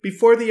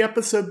Before the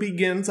episode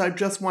begins, I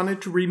just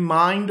wanted to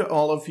remind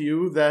all of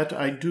you that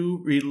I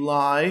do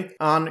rely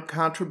on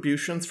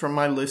contributions from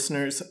my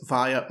listeners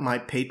via my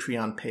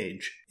Patreon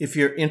page. If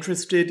you're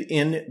interested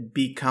in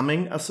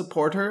becoming a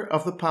supporter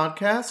of the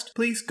podcast,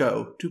 please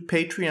go to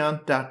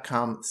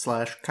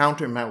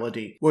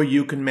patreon.com/countermelody, where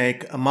you can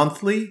make a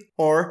monthly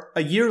or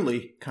a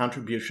yearly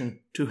contribution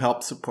to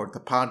help support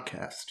the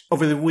podcast.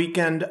 Over the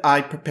weekend,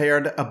 I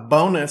prepared a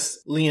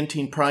bonus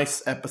Leontyne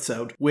Price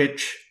episode,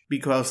 which,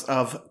 because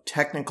of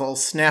technical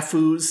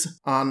snafus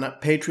on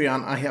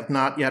Patreon, I have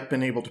not yet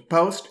been able to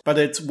post, but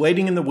it's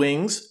waiting in the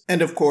wings.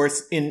 And of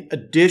course, in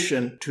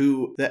addition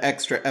to the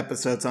extra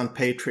episodes on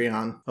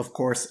Patreon, of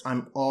course,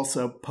 I'm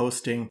also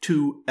posting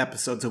 2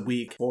 episodes a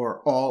week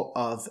for all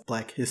of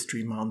Black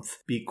History Month,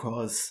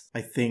 because I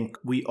think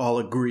we all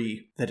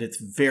agree that it's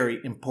very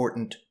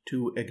important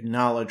to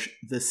acknowledge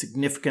the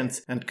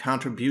significance and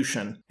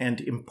contribution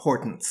and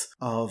importance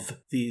of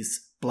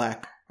these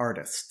Black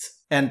artists.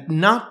 And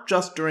not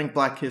just during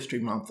Black History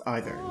Month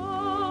either.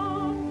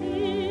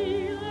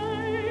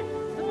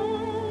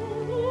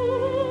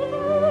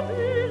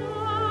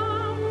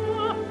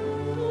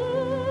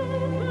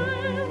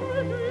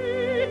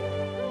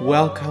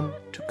 Welcome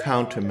to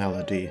Counter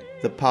Melody,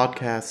 the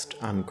podcast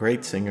on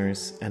great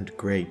singers and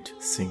great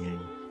singing.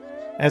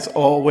 As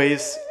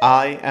always,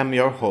 I am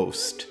your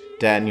host,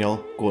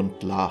 Daniel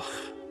Gundlach.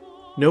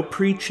 No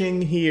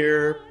preaching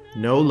here,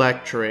 no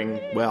lecturing,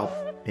 well,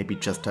 maybe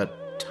just a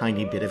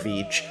tiny bit of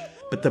each,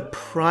 but the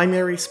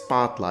primary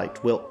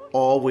spotlight will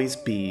always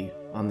be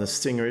on the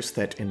singers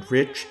that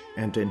enrich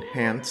and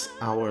enhance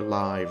our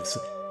lives,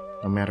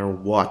 no matter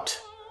what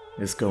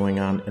is going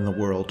on in the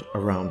world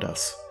around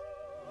us.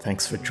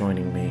 Thanks for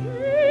joining me.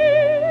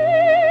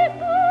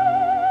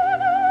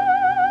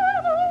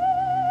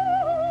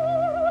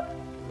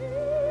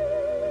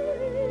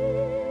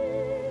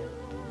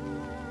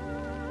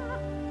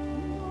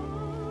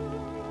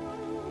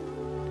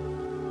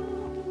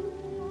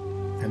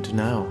 And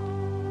now,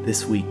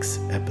 this week's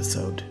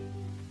episode.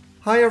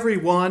 Hi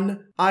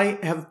everyone. I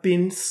have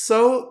been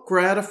so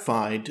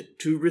gratified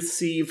to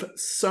receive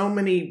so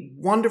many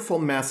wonderful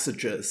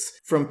messages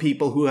from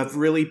people who have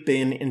really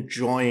been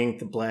enjoying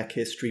the Black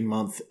History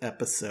Month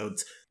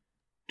episodes.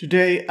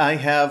 Today I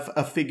have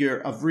a figure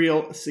of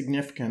real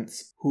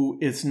significance who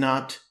is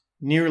not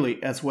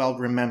nearly as well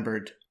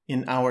remembered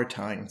in our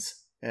times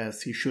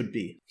as he should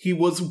be. He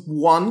was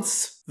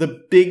once the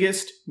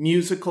biggest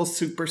musical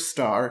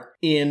superstar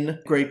in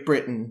Great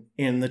Britain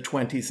in the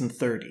 20s and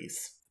 30s.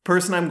 The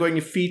person I'm going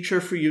to feature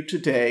for you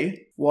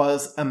today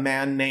was a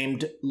man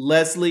named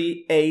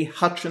Leslie A.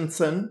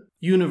 Hutchinson,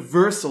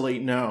 universally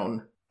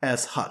known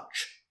as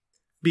Hutch.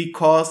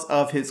 Because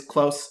of his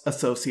close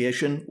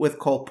association with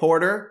Cole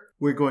Porter,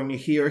 we're going to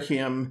hear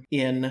him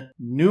in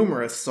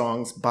numerous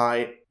songs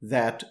by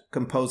that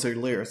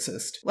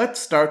composer-lyricist. Let's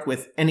start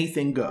with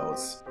Anything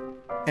Goes.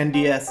 And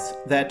yes,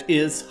 that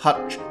is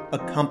Hutch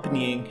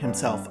accompanying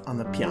himself on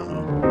the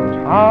piano.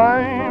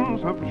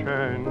 Times have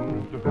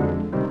changed,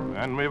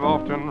 and we've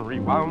often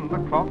rewound the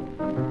clock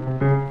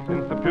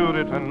since the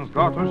Puritans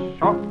got a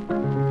shock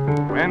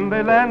when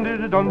they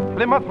landed on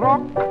Plymouth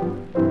Rock.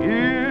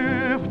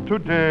 If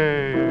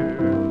today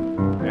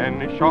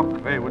any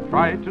shock they would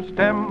try to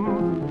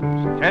stem,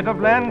 instead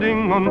of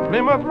landing on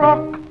Plymouth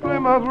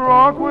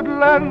Rock would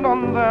land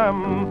on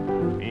them.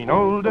 In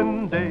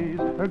olden days,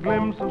 a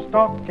glimpse of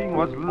stocking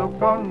was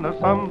looked on as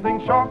something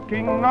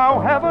shocking. Now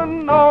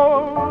heaven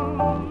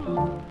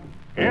knows,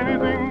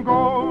 anything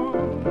goes.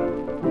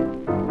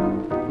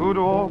 Good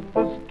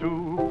authors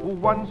too, who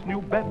once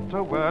knew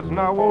better words,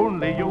 now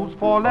only use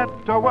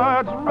 4-letter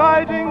words,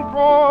 writing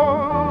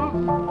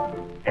prose.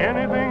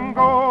 Anything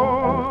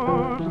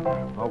goes.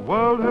 The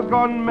world has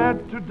gone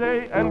mad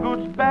today, and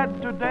good's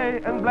bad today,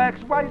 and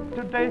black's white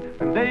today,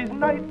 and day's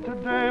night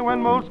today,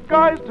 when most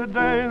guys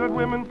today that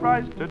women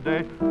prize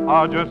today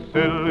are just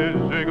silly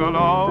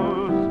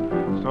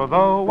gigolos. So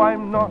though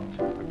I'm not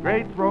a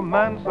great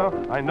romancer,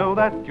 I know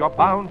that you're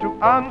bound to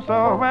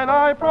answer when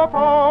I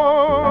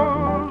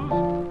propose.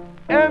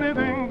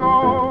 Anything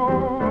goes.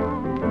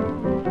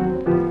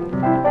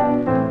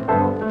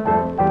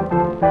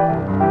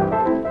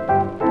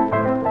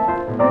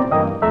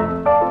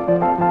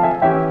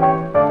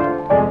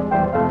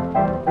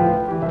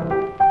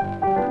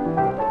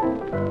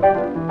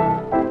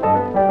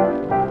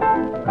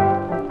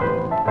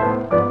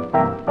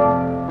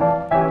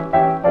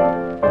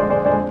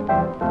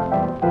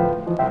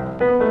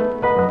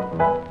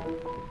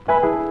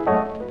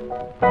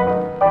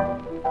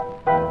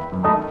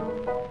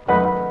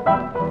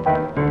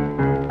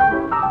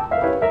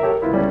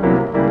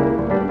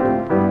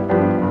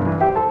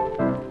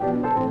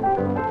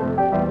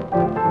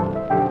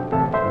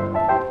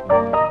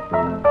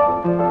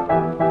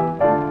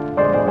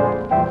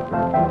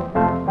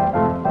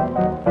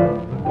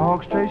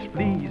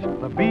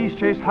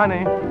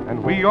 Honey,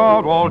 and we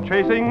are all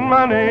chasing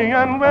money,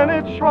 and when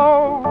it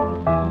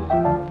shows,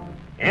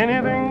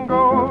 anything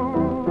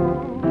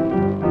goes.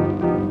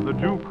 The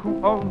Duke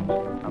who owns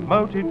a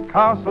motor haunted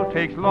castle,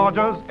 takes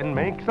lodgers and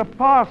makes a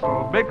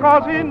parcel,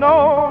 because he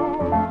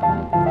knows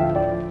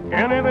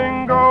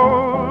anything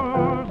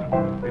goes.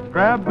 It's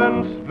grab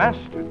and smash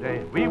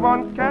today, we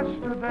want cash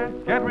today,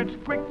 get rich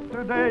quick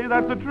today,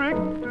 that's the trick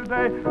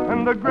today,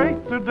 and the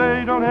great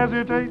today don't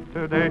hesitate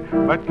today,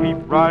 but keep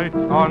right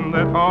on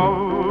their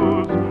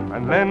toes,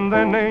 and lend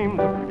their names,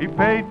 he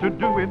paid to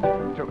do it,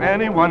 to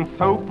anyone,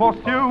 so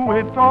pursue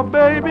it, or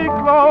baby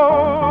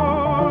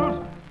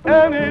clothes,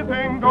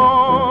 anything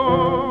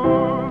goes.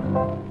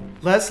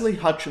 Leslie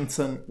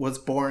Hutchinson was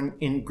born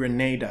in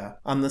Grenada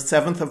on the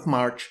 7th of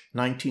March,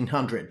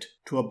 1900,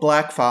 to a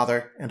black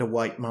father and a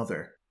white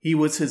mother. He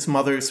was his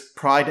mother's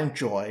pride and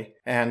joy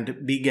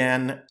and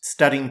began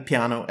studying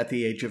piano at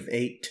the age of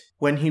 8.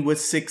 When he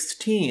was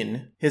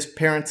 16, his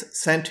parents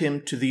sent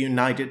him to the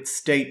United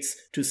States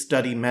to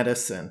study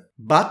medicine.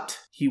 But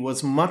he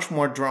was much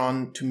more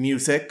drawn to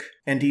music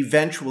and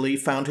eventually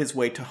found his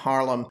way to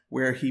Harlem,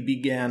 where he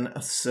began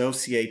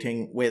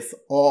associating with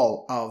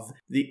all of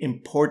the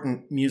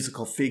important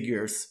musical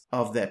figures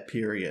of that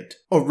period.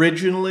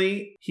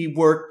 Originally, he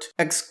worked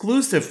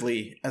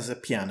exclusively as a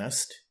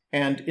pianist,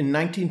 and in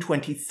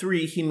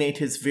 1923 he made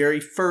his very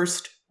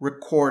first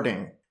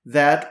recording.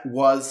 That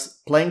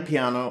was playing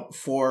piano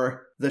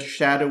for the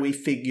shadowy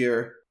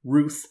figure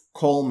Ruth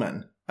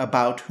Coleman,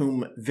 about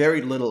whom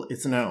very little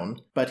is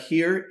known. But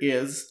here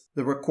is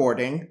the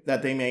recording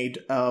that they made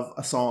of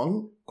a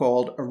song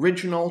called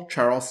Original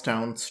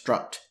Charlestown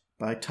Strut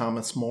by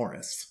Thomas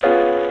Morris.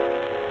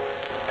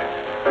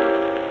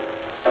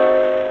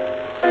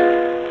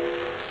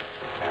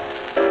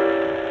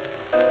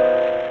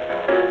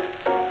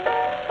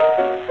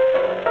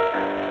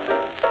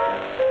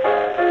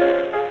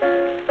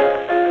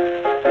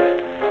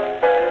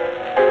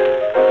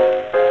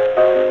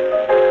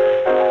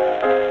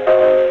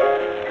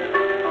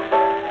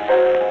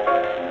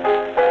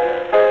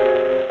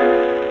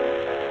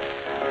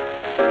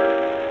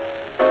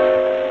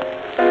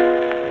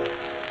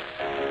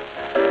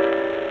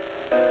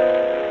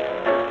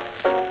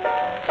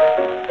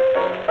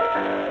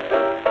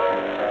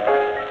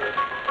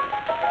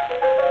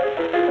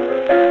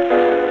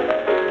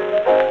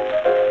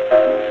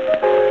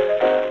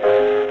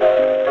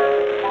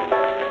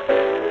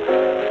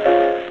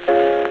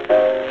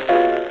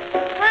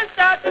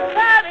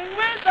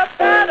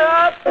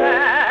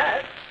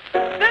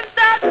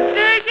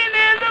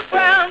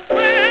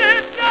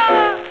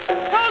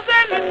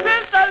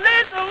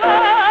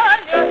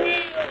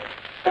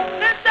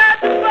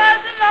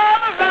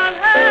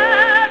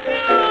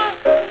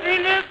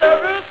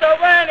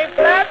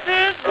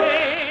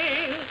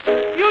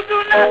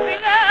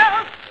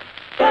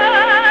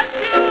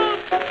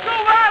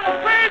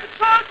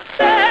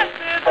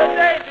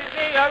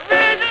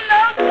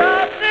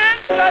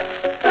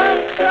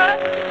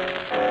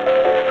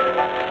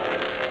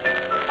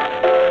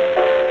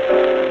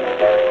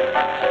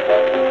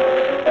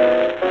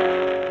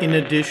 In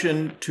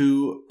addition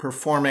to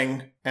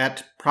performing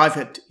at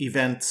private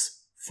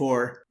events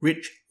for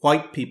rich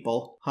white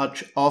people,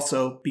 Hutch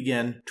also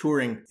began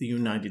touring the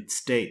United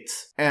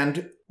States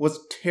and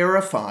was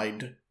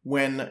terrified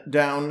when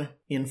down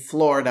in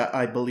Florida,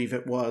 I believe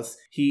it was,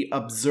 he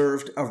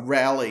observed a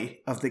rally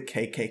of the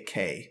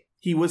KKK.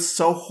 He was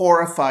so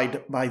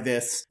horrified by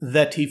this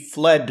that he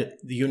fled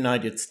the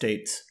United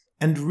States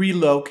and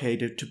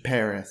relocated to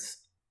Paris,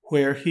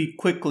 where he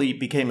quickly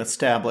became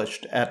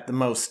established at the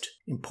most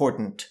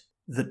important,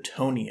 the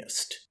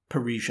toniest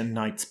Parisian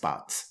night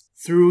spots.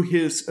 Through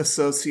his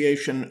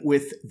association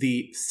with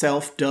the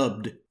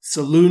self-dubbed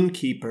saloon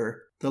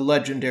keeper, the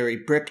legendary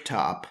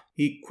Bricktop,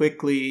 he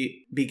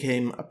quickly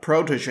became a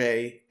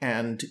protege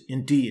and,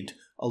 indeed,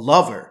 a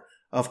lover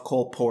of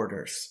Cole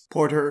Porter's.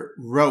 Porter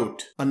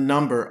wrote a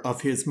number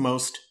of his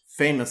most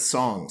famous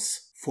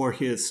songs for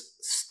his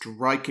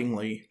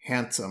strikingly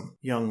handsome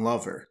young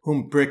lover,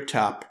 whom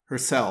Bricktop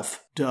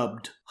herself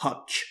dubbed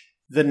Hutch,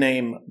 the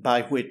name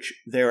by which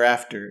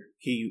thereafter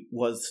he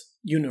was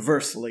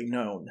universally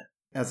known.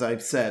 As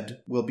I've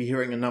said, we'll be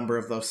hearing a number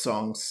of those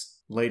songs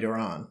later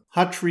on.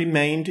 Hutch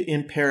remained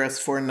in Paris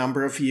for a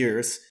number of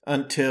years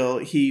until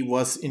he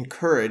was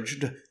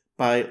encouraged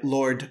by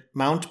Lord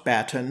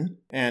Mountbatten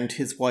and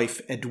his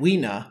wife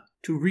Edwina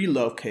to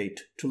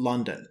relocate to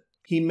London.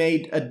 He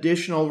made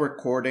additional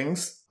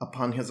recordings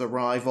upon his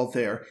arrival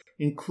there,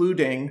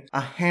 including a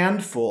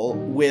handful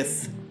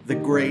with the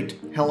great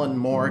Helen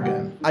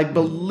Morgan. I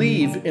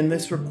believe in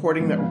this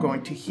recording that we're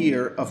going to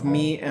hear of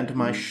Me and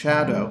My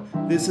Shadow,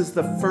 this is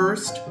the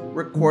first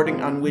recording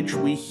on which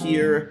we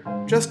hear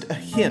just a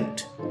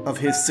hint of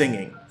his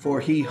singing, for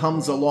he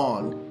hums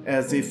along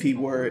as if he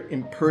were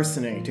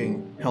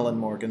impersonating Helen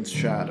Morgan's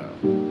shadow.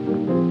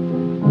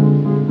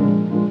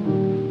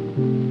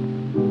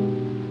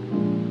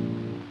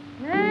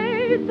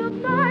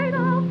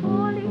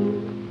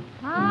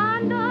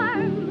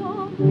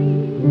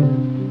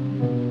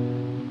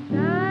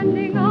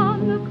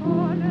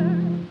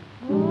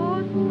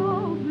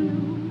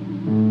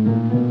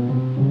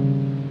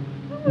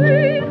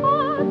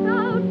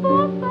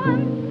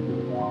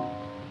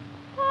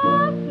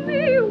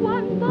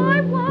 One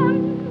by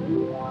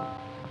one,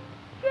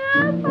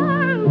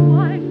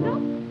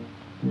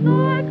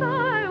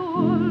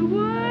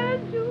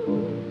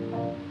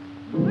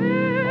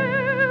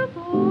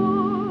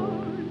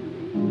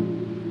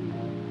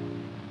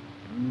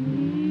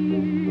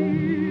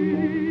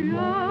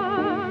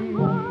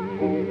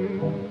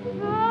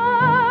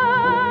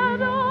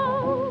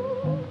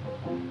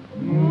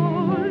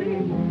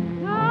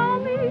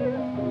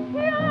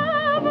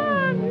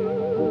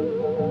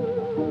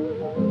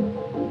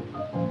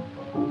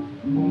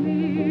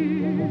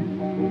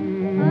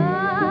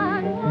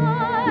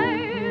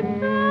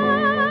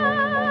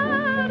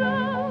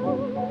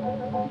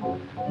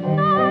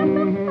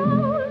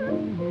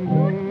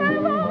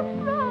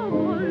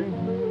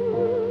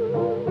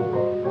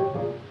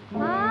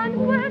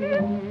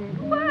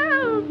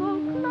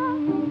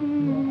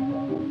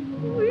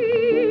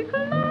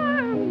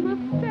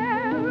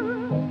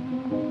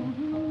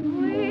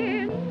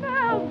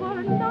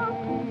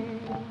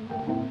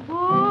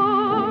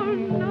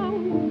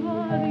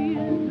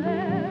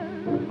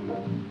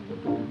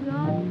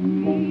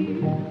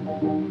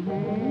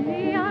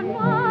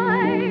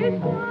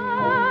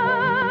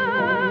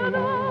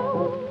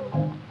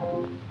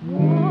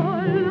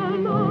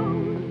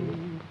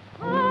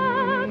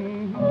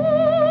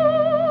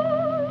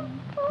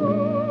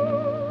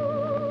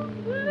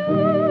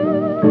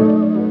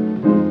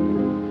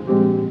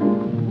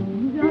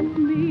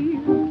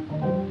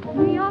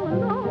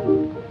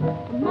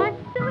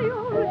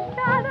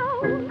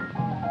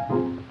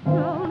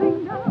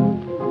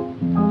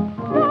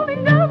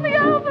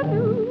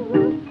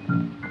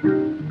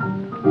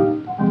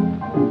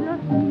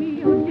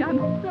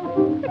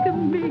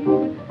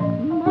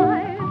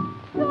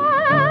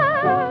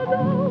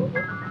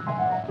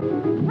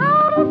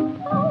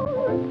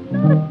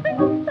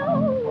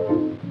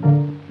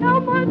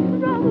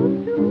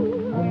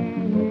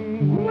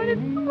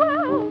 it's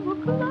 12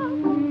 o'clock.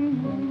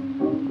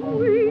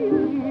 We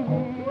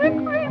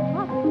creep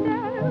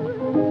upstairs.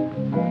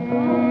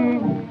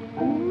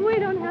 We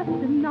don't have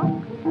to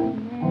knock,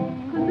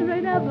 'cause there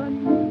ain't ever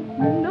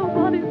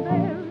nobody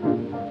there.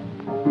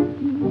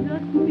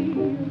 Just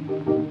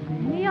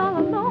me all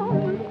alone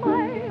with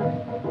my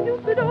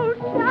stupid old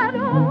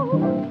shadow.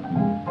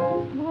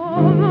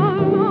 All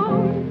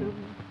alone.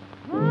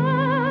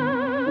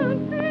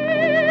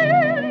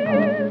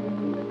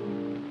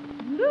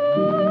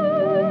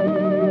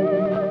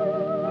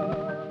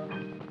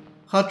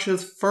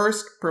 Hutch's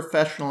first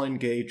professional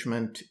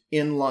engagement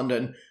in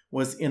London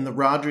was in the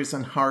Rodgers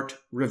and Hart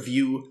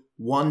revue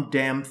One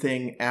Damn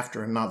Thing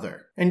After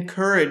Another.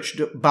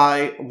 Encouraged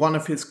by one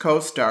of his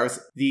co-stars,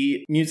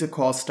 the music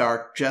hall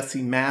star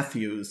Jesse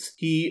Matthews,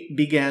 he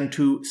began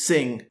to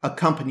sing,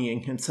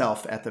 accompanying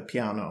himself at the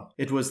piano.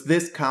 It was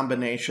this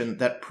combination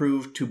that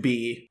proved to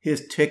be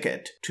his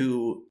ticket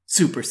to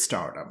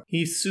superstardom.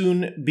 He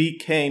soon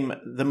became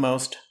the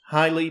most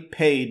highly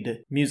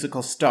paid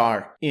musical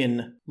star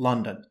in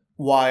London,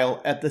 while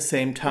at the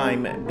same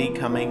time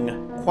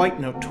becoming quite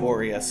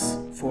notorious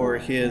for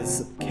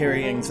his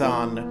carryings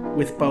on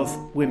with both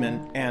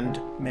women and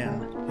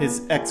men.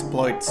 His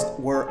exploits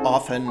were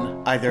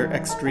often either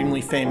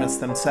extremely famous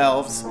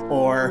themselves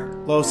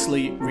or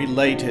closely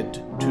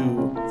related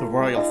to the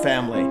royal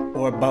family,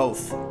 or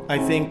both. I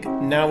think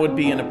now would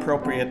be an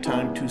appropriate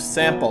time to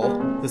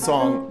sample the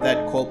song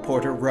that Cole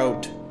Porter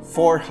wrote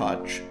for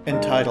Hutch,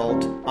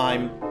 entitled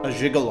I'm a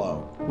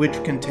Gigolo,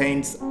 which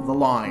contains the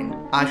line,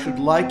 I should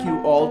like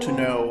you all to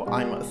know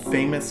I'm a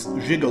famous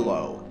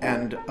gigolo,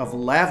 and of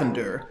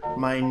lavender,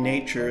 my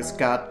nature's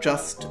got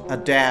just a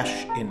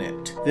dash in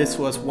it. This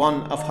was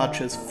one of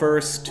Hutch's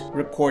first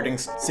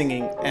recordings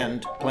singing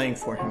and playing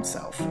for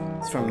himself.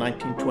 It's from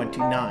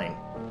 1929.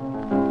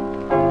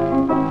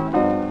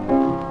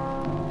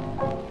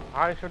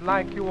 I should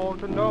like you all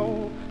to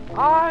know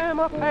I'm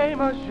a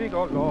famous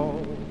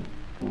gigolo,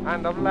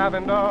 and of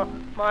lavender,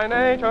 my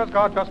nature's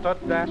got just a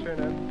dash in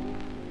it.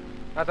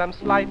 As I'm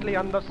slightly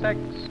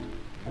undersexed,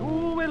 you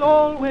will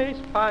always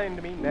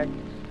find me next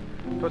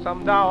to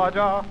some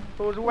dowager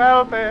who's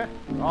wealthy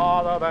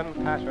rather than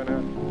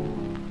passionate.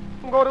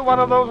 Go to one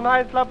of those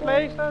nightclub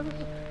places,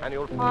 and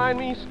you'll find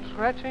me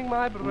stretching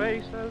my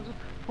braces,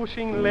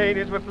 pushing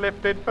ladies with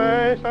lifted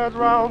faces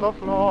round the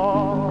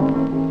floor.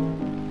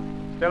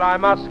 Still I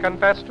must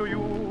confess to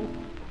you,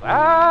 there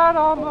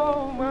are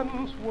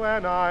moments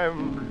when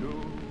I'm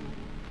blue,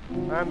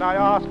 and I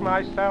ask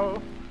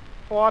myself,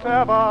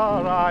 whatever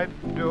I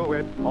do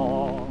it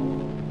for.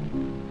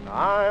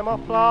 I'm a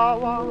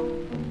flower,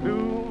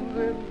 blooms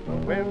in the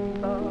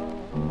winter,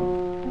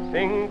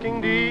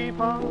 sinking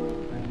deeper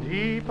and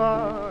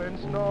deeper in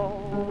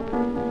snow.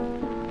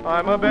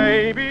 I'm a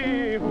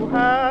baby who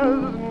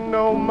has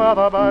no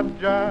mother but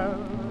jazz.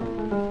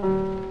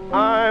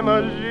 I'm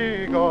a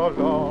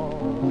gigolo.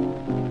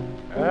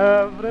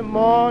 Every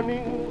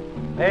morning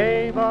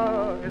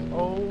labor is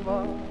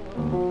over,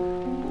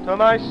 to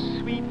my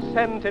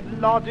sweet-scented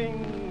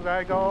lodgings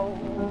I go.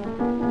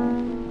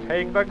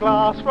 Take the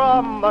glass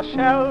from the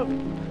shelf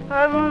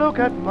and look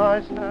at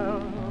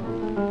myself.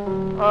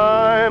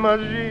 I'm a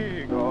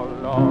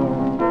gigolo.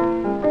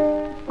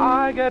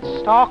 I get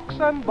stocks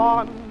and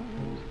bonds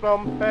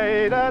from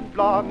faded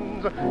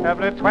blondes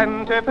every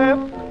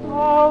 25th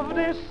of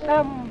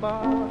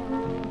December.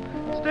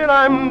 Still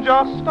I'm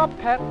just a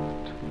pet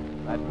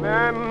that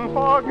men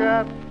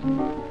forget,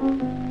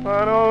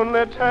 and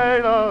only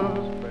tailors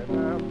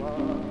remember.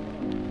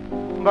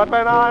 But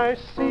when I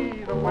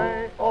see the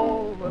way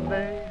all the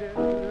ladies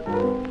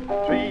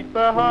treat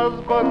their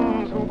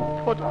husbands who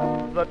put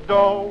up the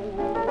dough,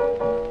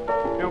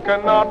 you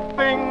cannot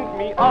think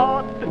me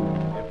odd,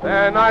 if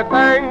then I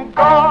thank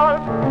God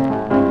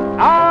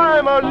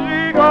I'm a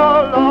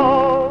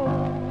gigolo.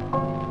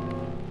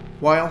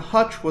 While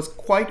Hutch was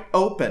quite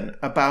open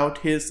about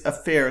his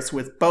affairs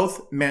with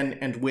both men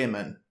and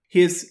women,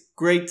 his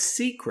great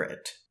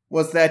secret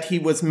was that he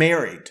was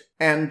married,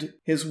 and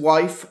his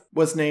wife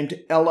was named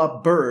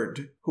Ella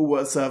Bird, who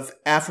was of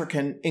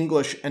African,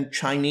 English, and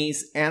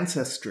Chinese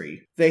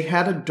ancestry. They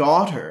had a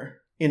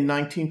daughter in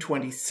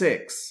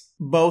 1926.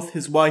 Both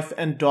his wife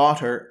and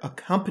daughter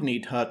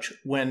accompanied Hutch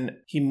when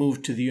he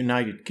moved to the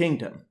United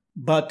Kingdom.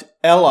 But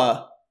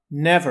Ella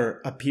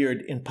never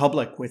appeared in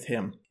public with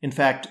him. In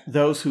fact,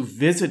 those who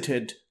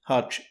visited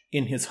Hutch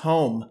in his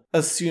home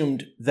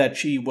assumed that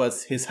she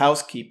was his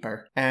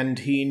housekeeper, and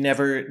he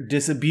never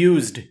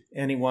disabused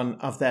anyone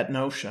of that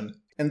notion.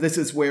 And this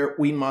is where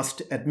we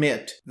must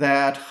admit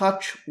that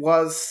Hutch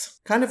was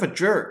kind of a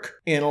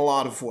jerk in a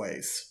lot of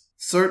ways.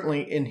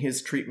 Certainly in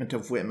his treatment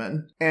of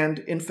women, and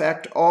in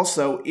fact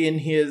also in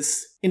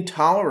his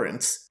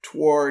intolerance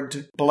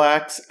toward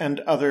blacks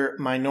and other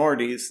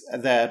minorities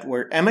that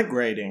were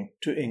emigrating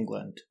to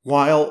England.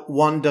 While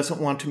one doesn't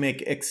want to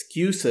make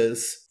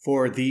excuses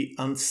for the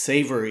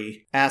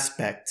unsavory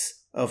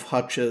aspects of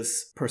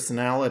Hutch's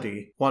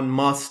personality, one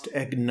must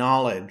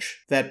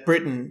acknowledge that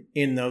Britain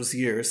in those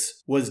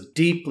years was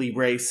deeply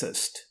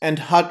racist, and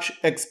Hutch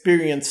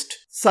experienced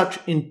such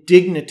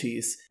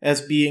indignities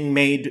as being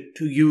made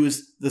to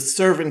use the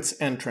servants'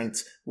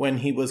 entrance when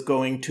he was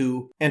going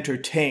to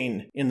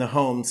entertain in the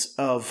homes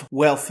of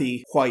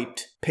wealthy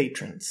white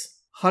patrons.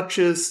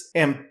 Hutch's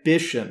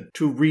ambition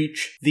to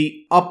reach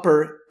the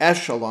upper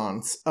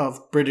echelons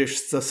of British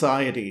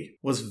society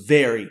was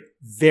very,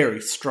 very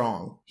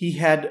strong. He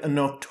had a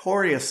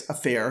notorious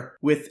affair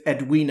with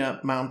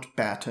Edwina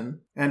Mountbatten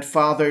and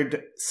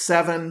fathered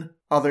 7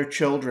 other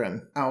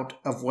children out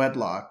of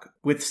wedlock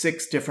with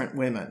 6 different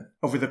women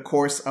over the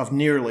course of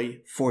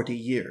nearly 40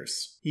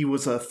 years. He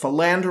was a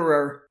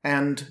philanderer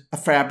and a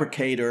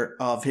fabricator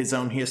of his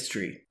own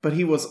history, but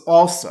he was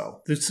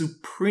also the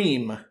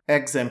supreme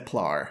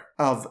exemplar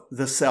of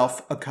the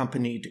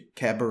self-accompanied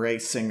cabaret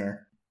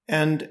singer.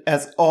 And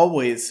as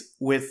always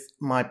with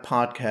my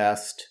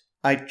podcast,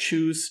 I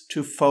choose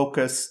to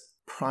focus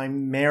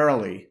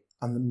primarily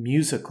on the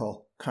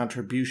musical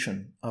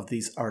contribution of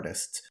these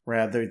artists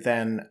rather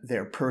than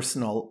their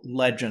personal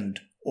legend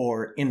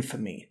or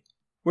infamy.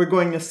 We're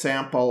going to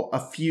sample a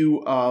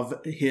few of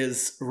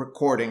his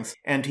recordings,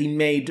 and he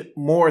made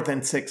more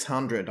than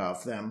 600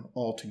 of them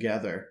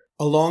altogether.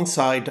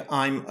 Alongside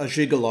I'm a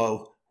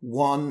Gigolo,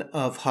 one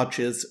of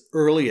Hutch's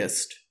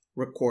earliest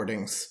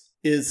recordings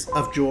is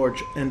of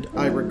George and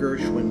Ira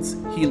Gershwin's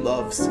He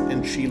Loves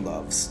and She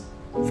Loves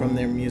from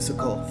their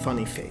musical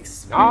Funny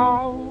Face.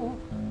 Now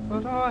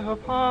that I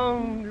have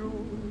found you,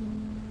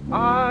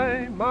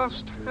 I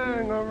must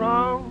hang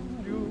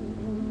around you.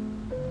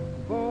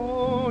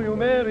 Though you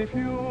may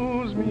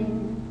refuse me,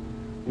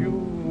 you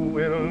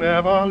will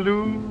never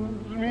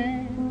lose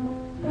me.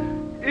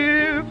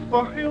 If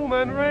the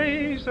human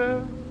race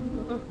is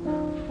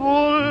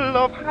full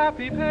of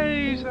happy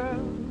faces,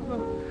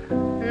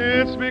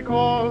 it's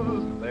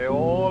because they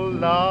all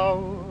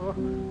love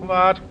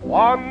that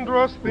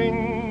wondrous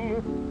thing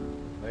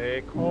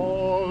they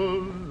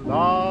call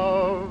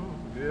love,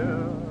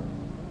 dear.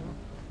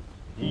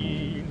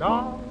 He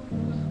loves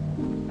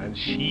and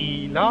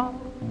she loves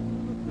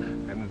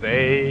and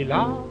they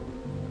love,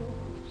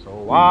 so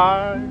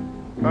why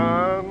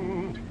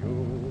can't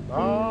you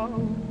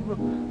love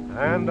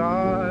and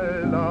I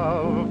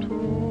love too?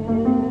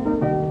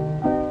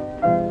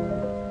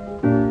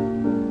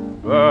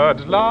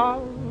 Birds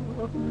love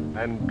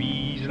and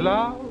bees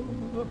love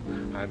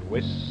and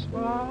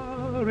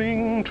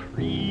whispering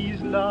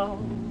trees love,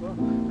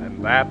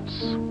 and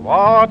that's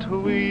what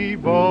we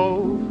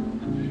both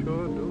should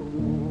do.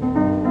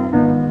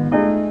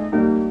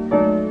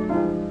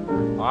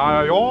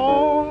 I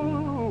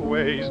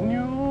always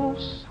knew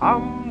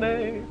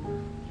someday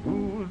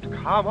you'd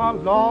come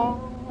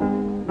along.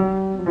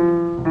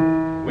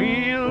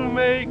 We'll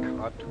make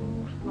a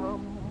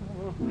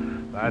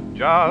twosome that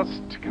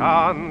just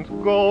can't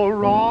go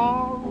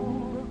wrong.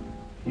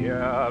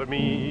 Hear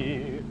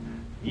me,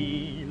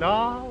 he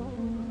loves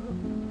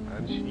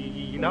and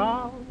she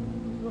loves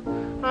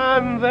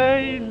and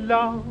they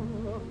love,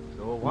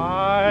 so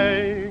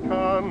why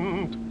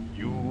can't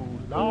you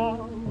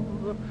love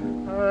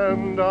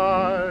and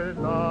I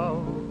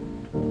love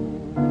too?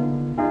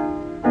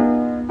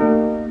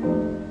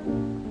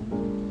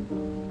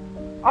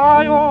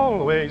 I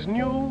always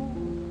knew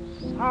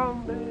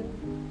someday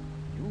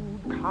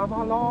you'd come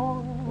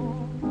along.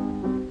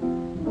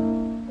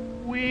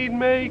 We'd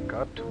make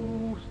a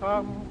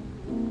twosome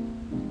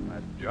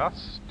that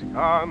just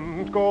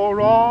can't go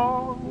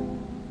wrong.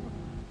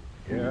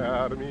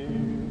 Hear me.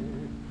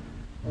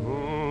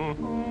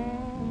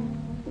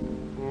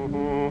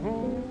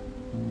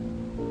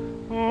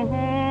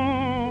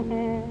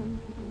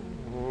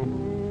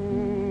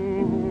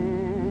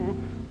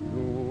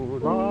 You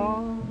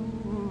love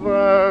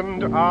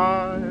and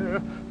I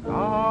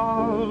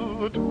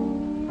love too.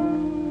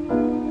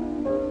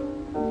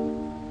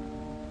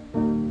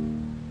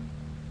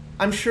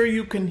 I'm sure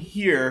you can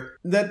hear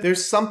that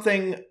there's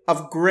something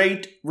of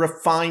great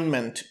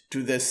refinement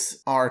to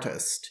this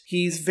artist.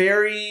 He's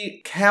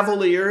very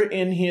cavalier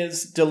in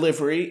his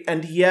delivery,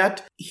 and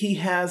yet he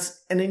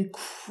has an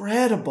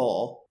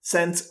incredible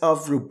sense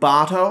of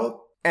rubato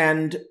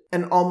and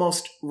an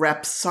almost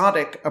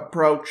rhapsodic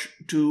approach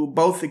to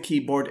both the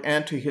keyboard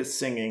and to his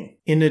singing.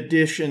 In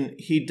addition,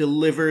 he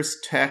delivers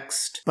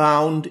text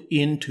bound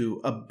into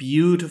a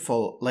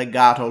beautiful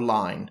legato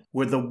line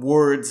where the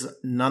words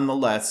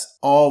nonetheless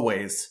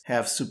always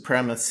have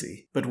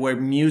supremacy, but where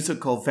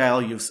musical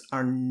values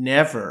are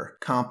never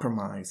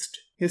compromised.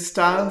 His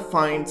style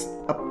finds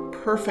a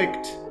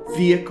perfect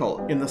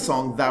vehicle in the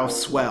song Thou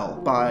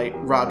Swell by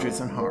Rodgers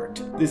and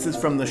Hart. This is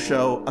from the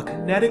show A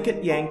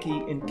Connecticut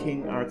Yankee in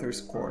King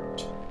Arthur's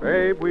Court.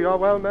 Babe, we are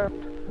well met,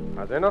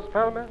 as in a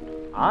spell met.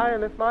 I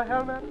lift my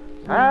helmet,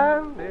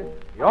 Sandy,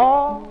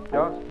 you're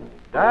just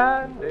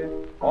dandy,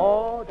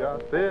 or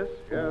just this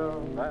here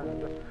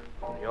lad.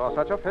 You're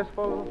such a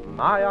fistful,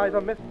 my eyes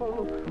are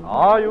mistful.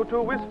 Are you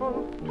too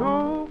wistful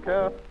to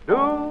care?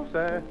 Do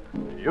say,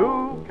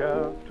 you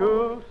care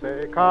to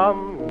say,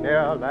 come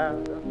near,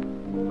 lad.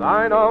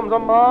 Thine arms are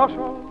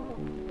martial,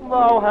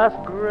 thou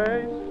hast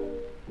grace.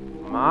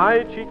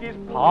 My cheek is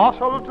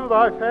partial to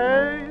thy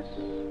face,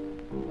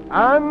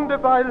 and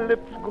if thy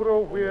lips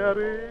grow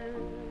weary,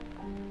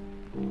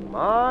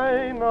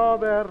 mine are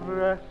their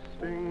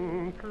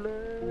resting place.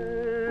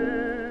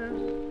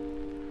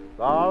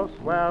 Thou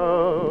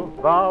swell,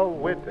 thou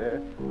witty,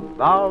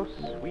 thou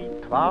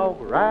sweet, thou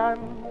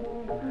grand,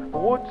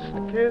 wouldst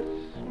kiss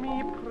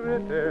me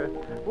pretty,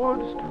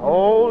 wouldst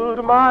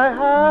hold my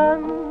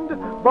hand.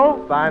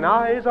 Both thine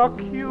eyes are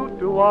cute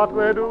to what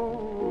they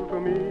do to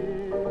me.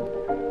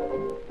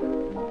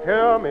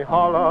 Hear me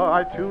holler,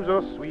 I choose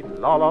a sweet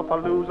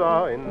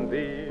lollapalooza in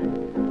thee.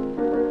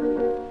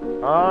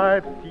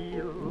 I'd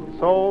feel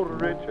so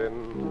rich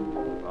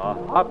in a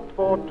hut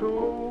for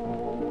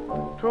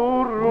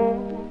two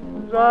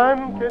rooms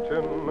and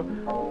kitchen,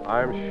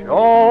 I'm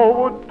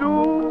sure would do.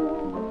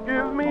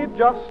 Give me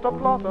just a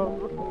plot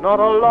of, not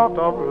a lot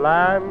of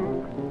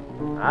land,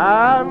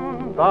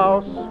 and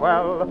thou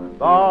swell,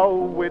 thou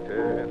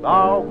witty,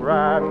 thou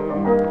grand.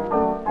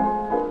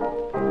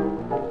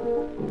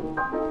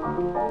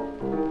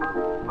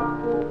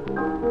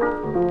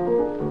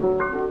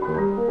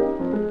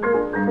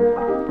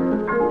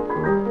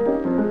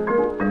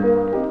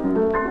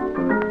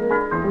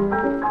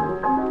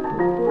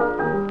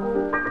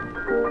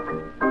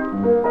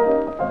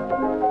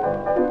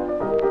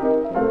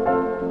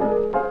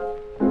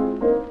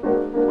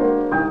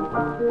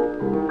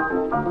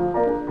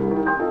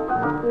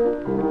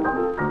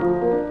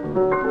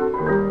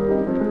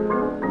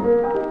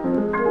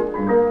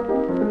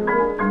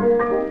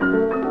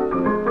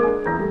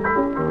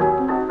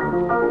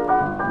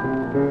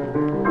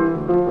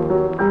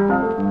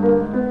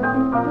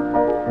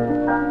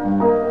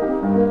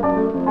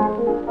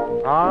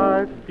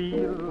 I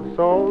feel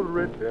so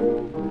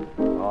written,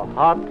 a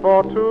hut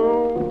for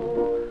two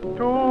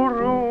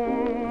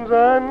rooms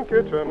and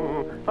kitchen,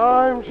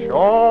 I'm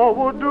sure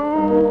would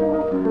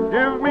do.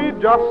 Give me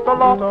just a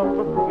lot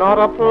of, not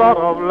a plot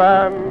of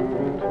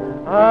land,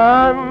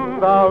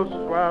 and thou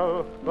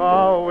swell,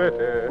 thou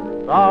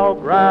witty, thou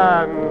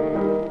grand.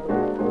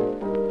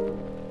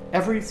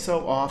 Every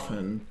so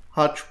often,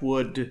 Hutch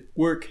would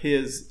work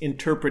his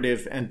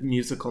interpretive and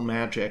musical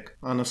magic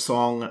on a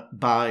song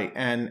by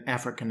an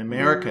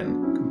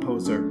African-American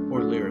composer or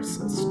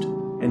lyricist.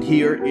 And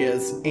here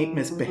is Ain't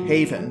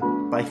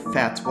Misbehavin' by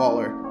Fats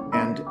Waller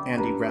and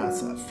Andy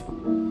Razaf.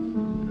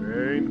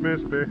 Ain't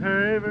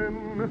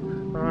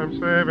misbehaving, I'm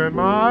saving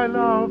my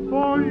love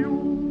for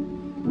you.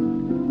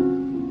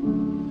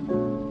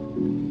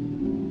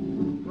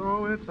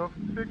 Though it's a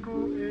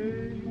fickle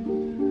age,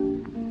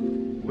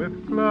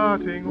 with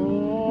flirting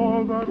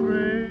all the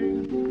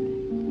rage,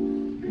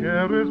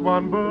 here is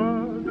one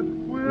bird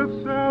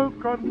with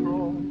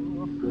self-control,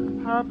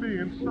 happy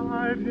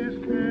inside his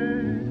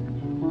cage.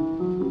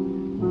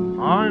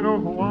 I know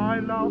who I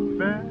love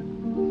best,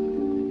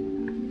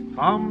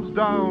 thumbs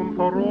down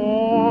for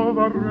all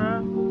the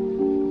rest.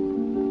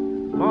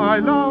 My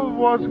love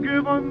was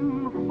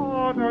given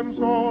heart and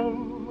soul,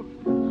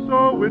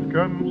 so it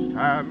can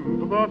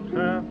stand the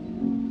test.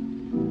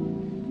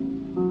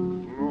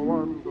 No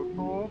one to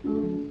talk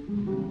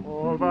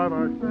all by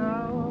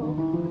myself,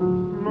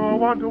 no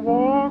one to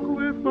walk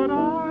with, but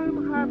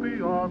I'm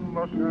happy on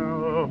the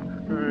shelf.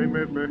 Ain't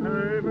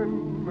misbehaving,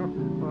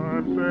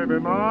 I'm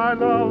saving my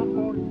love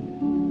for you.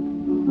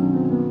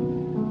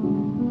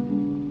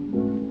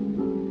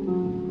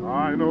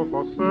 I know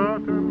for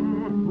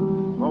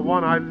certain the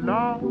one I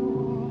love,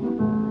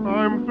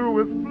 I'm through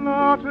with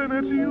flirting,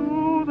 it's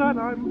you that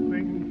I'm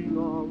thinking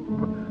of.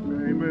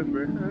 Ain't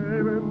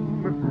misbehaving,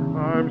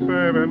 I'm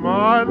saving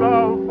my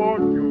love for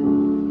you.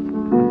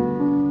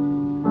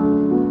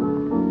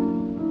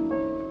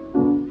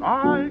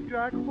 Like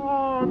Jack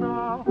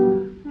Horner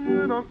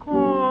in a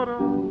corner,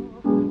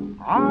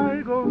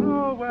 I go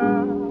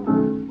nowhere,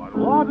 but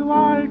what do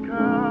I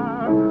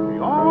care?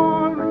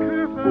 Your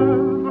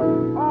kisses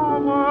are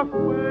worth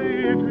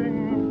waiting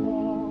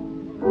for.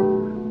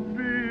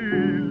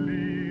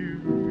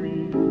 Believe me,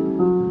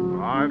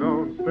 I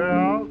don't stay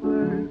out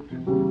late,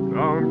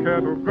 don't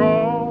care to go.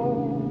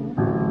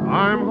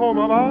 I'm home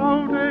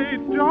about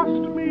 8,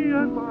 just me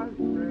and my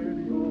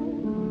radio.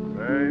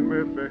 Ain't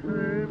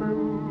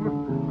misbehaving,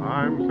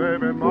 I'm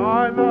saving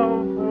my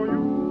love for you.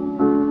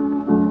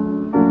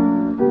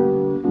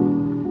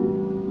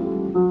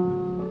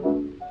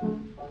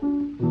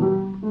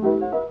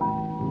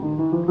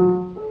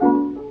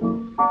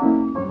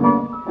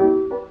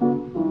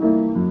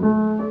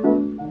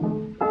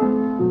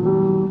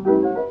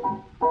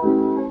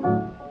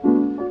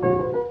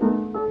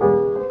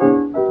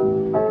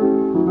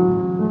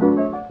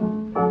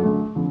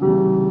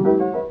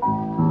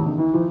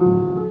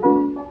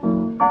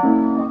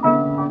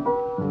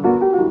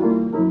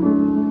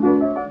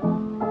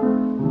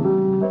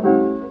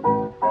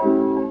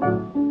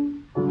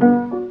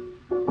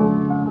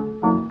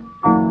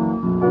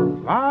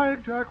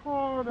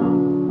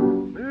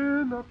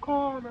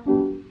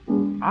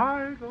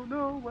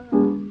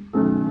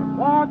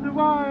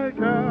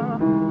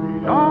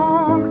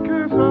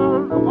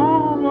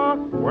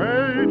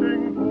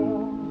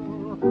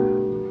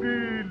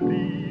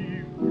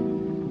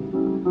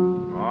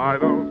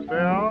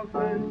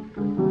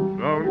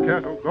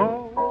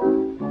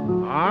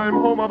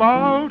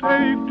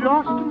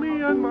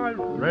 in my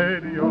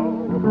radio.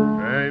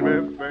 Hey,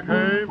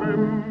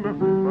 misbehaving,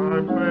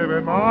 I'm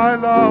saving my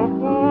love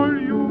for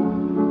you.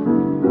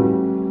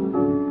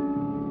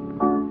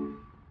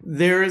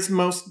 There is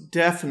most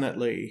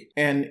definitely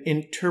an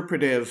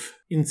interpretive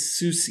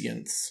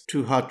insouciance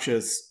to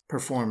Hutch's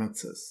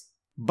performances.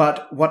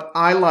 But what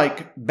I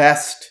like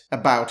best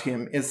about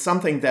him is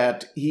something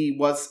that he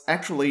was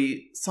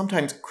actually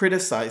sometimes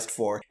criticized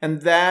for,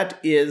 and that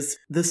is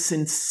the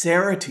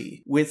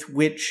sincerity with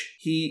which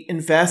he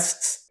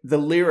invests the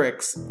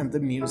lyrics and the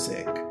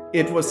music.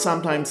 It was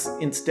sometimes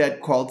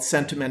instead called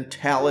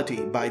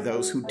sentimentality by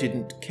those who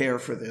didn't care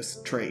for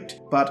this trait.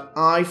 But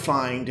I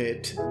find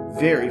it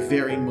very,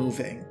 very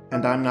moving,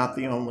 and I'm not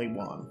the only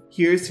one.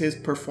 Here's his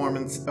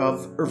performance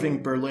of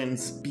Irving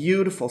Berlin's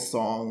beautiful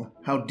song,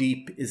 How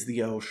Deep Is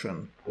the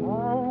Ocean?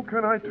 How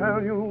can I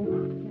tell you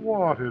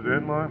what is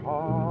in my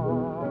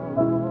heart?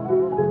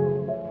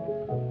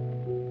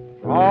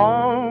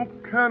 How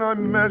can I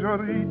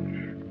measure each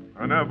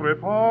and every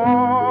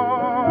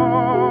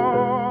part?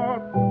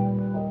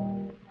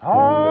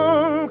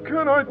 How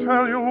can I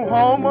tell you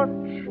how much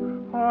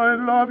I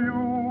love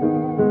you?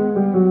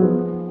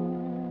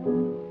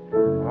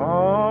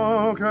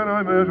 How can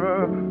I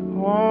measure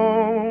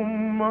how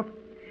much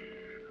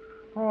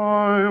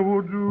I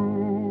would do?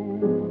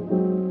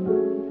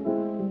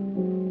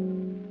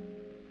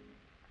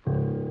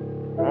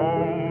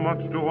 How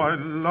much do I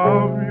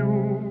love you?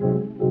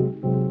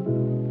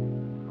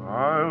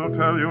 I'll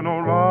tell you no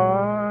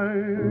lie.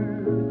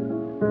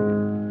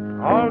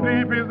 How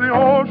deep is the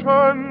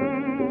ocean?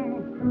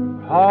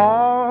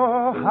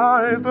 How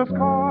high is the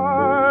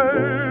sky?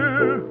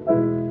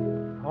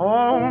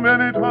 How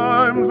many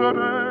times a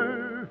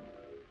day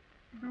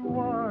do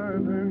I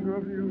think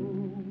of you?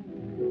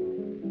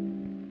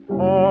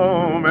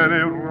 How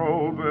many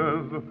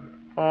roses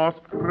are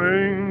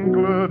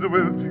sprinkled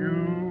with dew?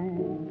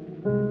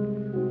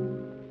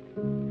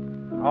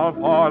 How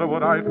far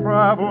would I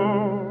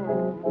travel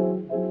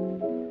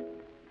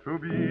to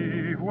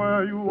be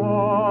where you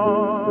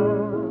are?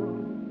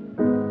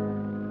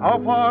 How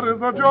far is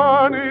the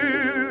journey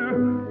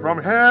from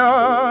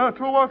here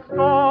to a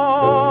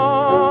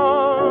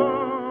star?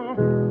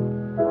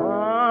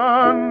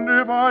 And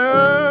if I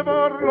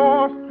ever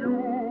lost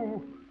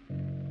you,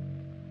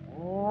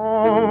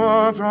 oh,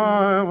 much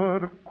I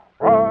would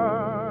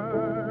cry.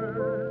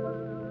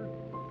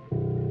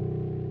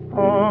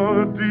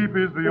 How deep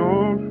is the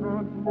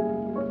ocean?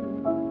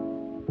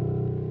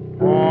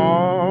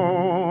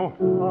 How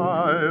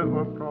high is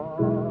the sky?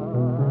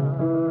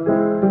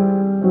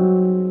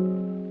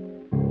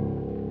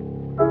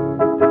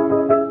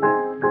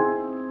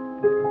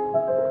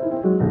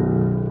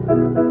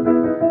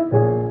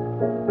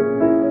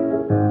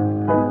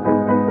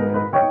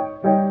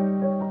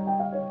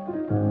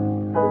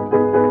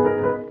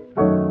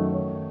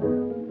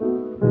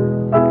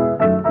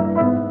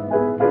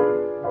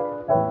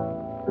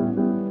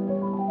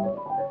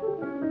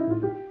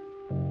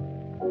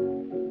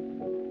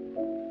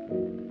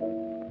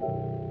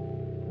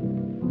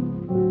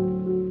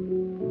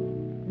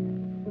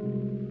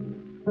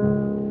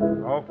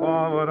 How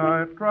far would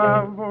I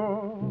travel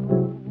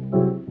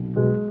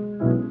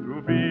to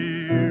be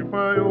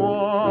where you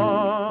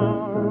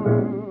are?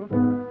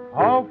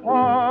 How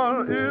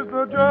far is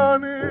the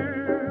journey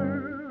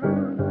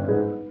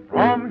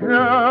from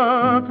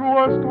here to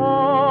a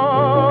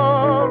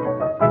star?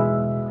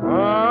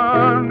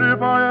 And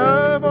if I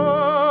ever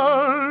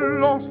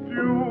lost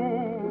you,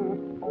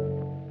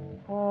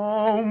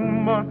 how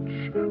much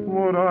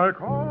would I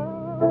cry?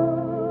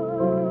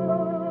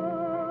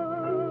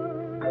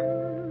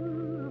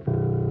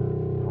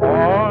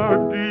 How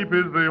deep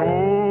is the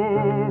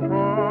ocean?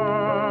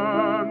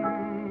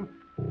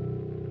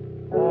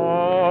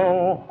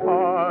 How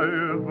high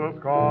is the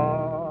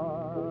sky?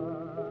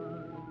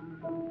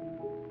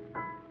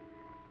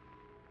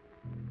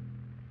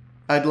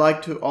 I'd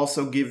like to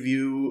also give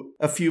you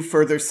a few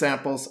further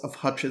samples of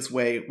Hutch's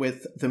way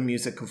with the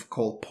music of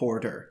Cole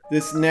Porter.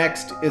 This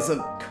next is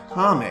a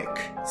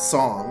comic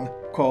song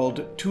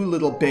called Two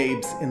Little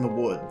Babes in the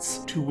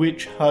Woods, to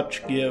which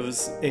Hutch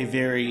gives a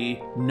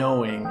very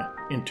knowing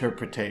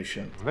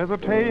interpretation. There's a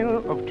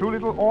tale of two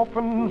little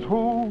orphans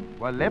who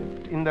were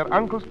left in their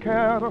uncle's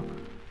care to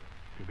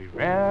be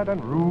reared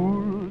and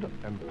ruled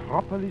and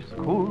properly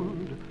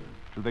schooled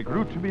till they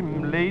grew to be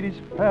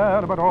ladies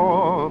fair, but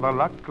all the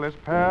luckless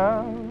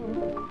pair.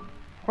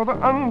 For the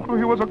uncle,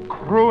 he was a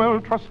cruel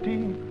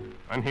trustee,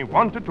 and he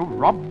wanted to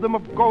rob them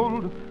of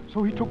gold,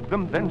 so he took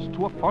them thence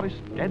to a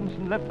forest dense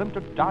and left them to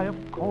die of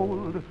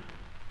cold.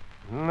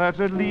 That's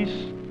at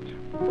least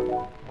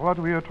what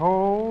we are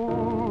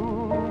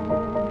told.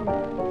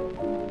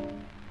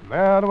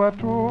 There were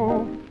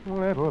two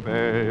little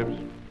babes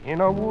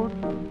in a wood,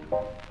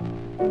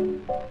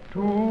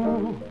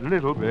 two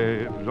little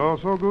babes, oh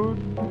so good.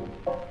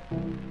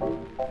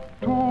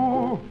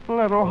 Two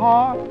little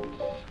hearts,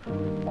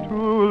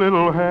 two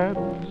little heads,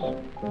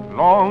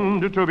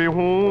 longed to be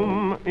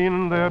home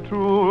in their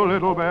two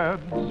little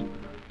beds.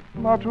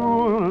 The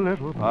two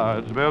little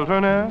birds built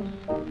a nest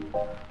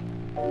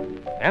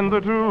And the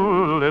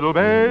two little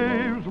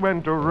babes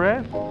went to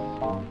rest,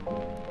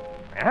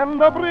 and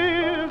the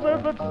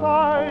breezes that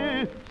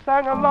sigh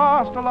sang a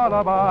last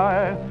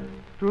lullaby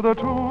to the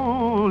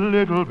two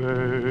little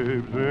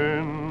babes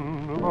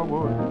in the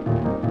wood.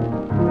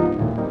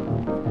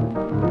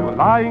 They were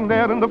lying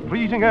there in the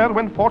freezing air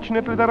when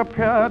fortunately there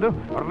appeared a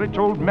rich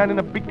old man in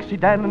a big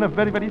sedan and a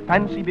very, very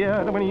fancy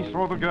beard. When he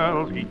saw the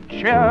girls, he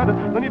cheered.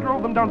 Then he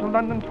drove them down to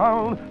London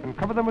town and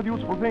covered them with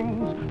useful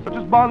things, such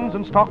as bonds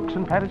and stocks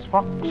and Paris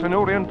fox and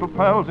oriental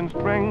pearls and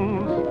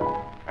strings,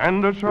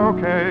 and a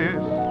showcase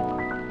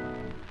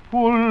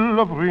full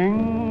of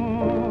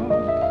rings.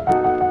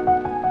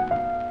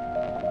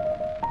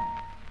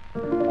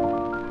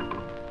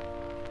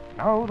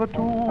 Now the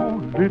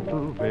two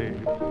little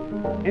babes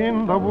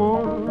in the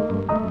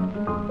wood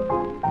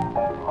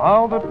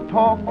are the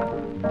talk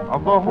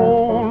of the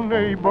whole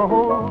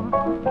neighborhood.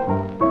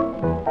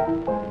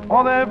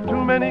 For they've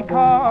too many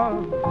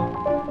cars,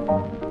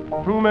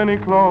 too many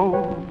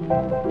clothes,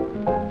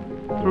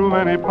 too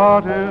many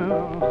parties,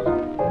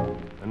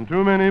 and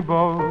too many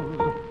beaux.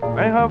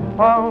 They have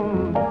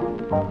found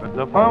that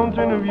the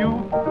fountain of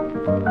youth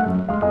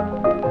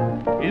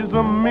is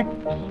a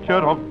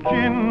mixture of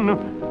gin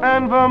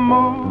and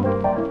vermouth,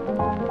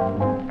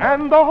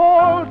 and the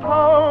whole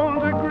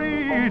town's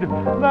agreed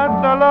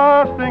that the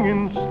last thing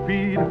in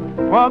speed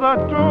were the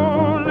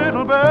two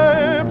little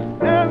babes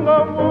in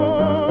the wood.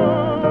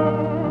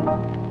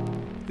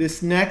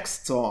 This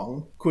next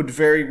song could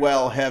very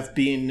well have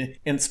been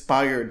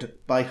inspired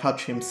by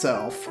Hutch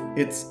himself.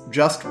 It's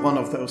just one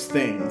of those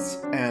things,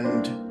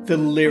 and the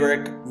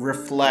lyric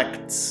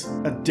reflects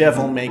a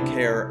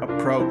devil-may-care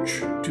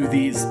approach to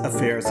these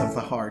affairs of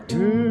the heart.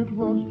 It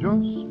was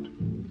just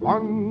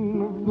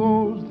one of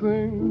those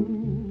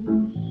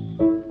things,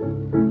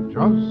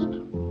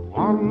 just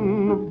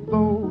one of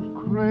those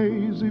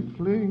crazy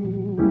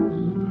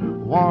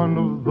flings, one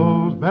of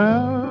those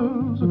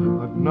bells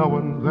that now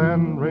and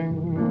then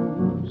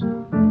rings,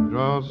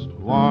 just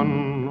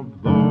one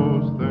of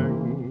those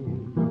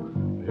things.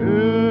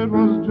 It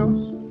was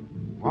just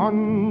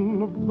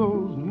one of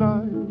those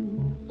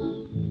nights,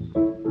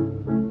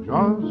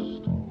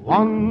 just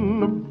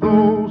one of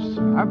those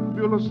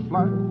fabulous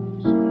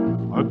flights,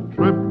 a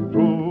trip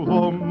to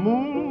the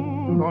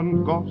moon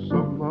on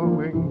gossamer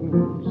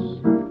wings,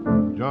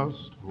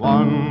 just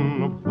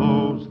one of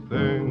those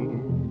things.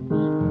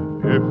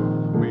 If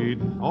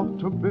we'd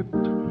thought a bit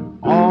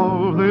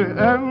of the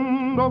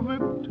end of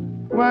it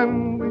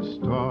when we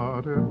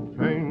started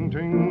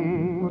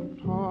painting the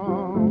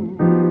town,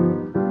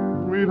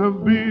 we'd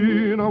have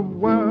been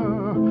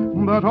aware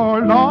that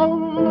our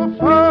love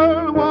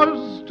affair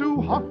was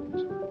too hot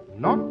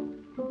not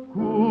to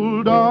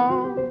cool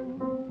down.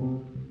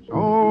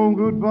 So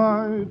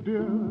goodbye,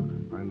 dear,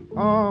 and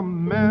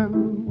amen.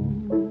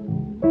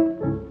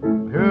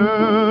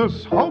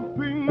 Here's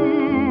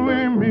hoping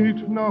we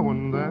meet now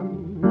and then.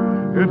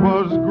 It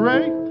was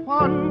great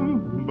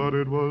fun, but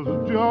it was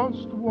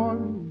just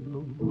one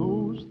of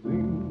those things.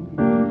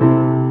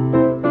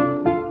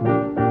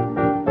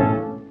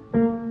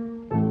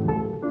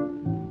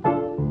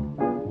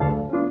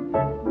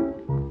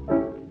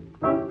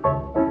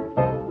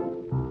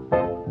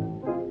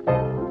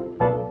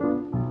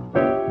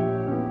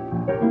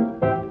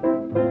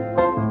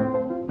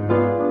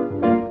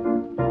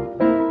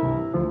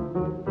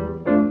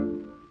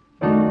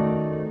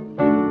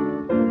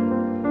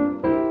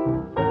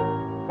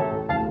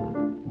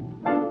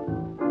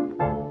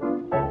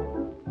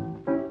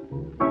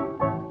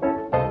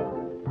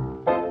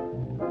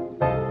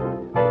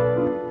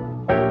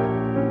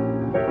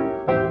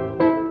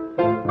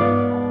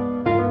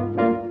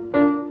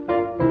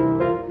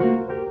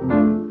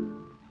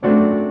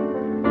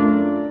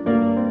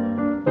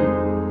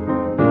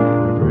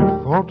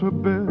 A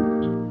bit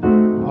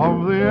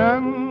of the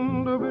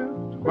end of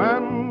it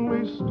when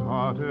we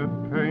started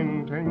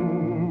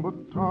painting the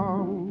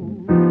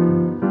town,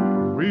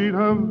 we'd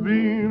have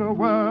been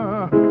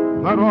aware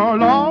that our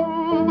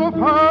love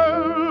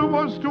affair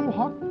was too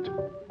hot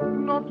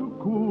not to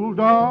cool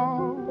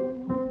down.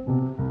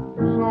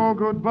 So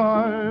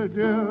goodbye,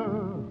 dear,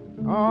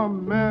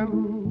 amen.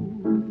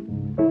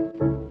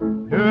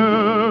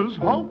 Here's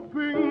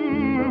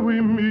hoping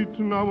we meet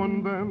now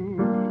and then.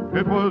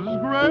 It was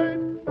great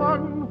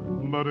fun,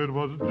 but it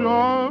was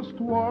just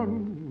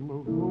one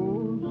of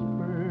those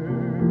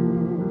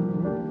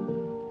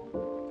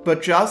things.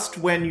 But just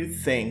when you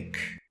think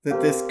that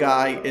this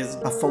guy is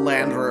a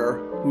philanderer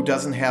who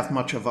doesn't have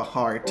much of a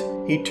heart,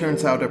 he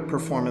turns out a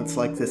performance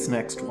like this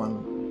next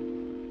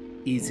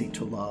one. Easy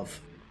to love.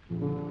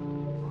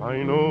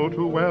 I know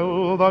too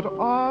well that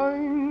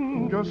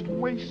I'm just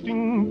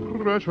wasting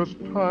precious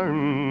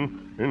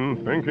time in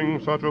thinking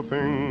such a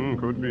thing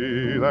could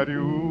be that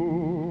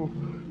you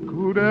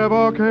could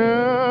ever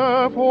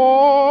care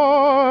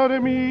for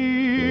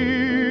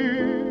me.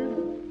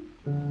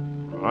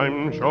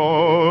 I'm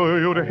sure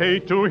you'd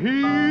hate to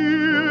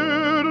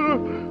hear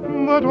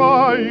that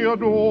I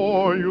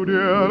adore you,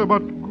 dear,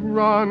 but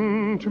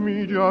grant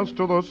me just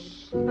the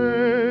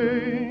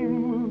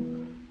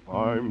same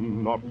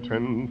I'm not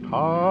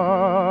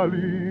entirely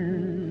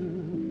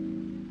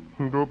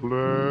to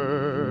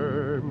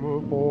blame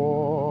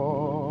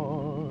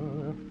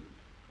for.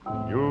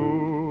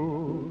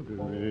 You'd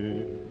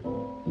be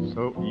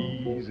so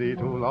easy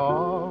to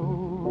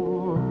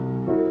love,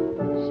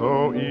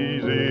 so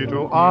easy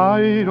to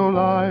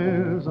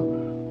idolize,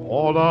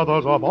 all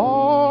others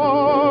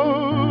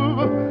above,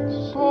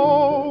 so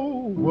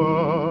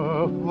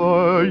worth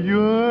the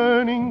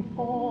yearning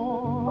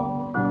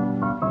for,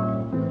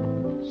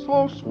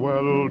 so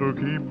swell to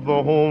keep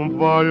the home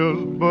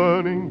fires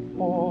burning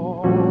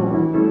for.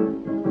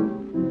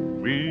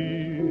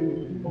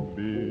 We'd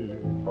be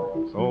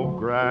so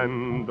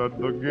grand at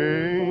the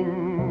game,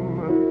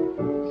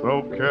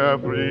 so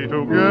carefree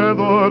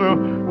together,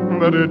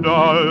 that it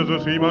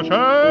does seem a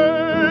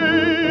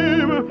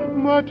shame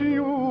that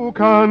you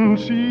can't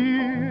see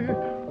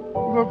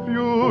the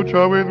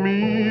future with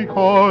me,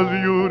 'cause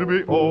you'd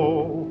be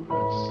oh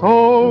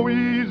so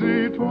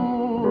easy to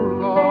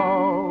love.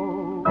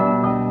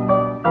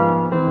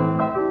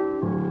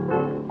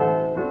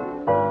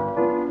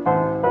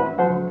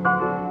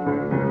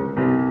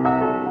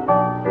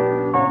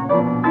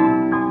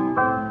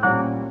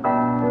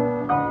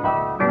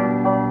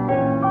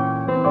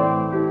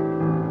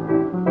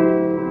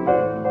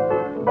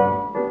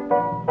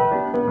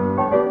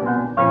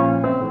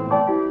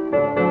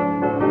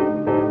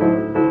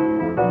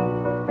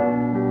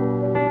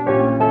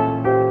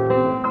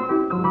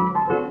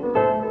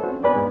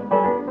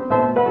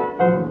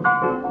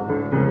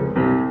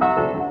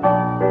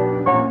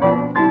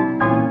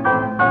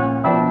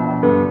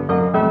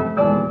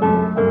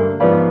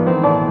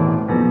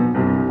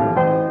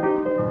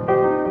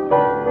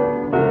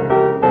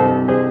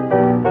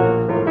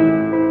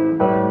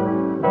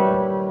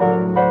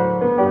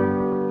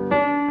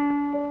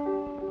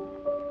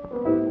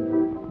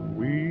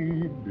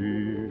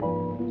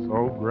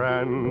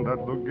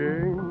 At the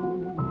game,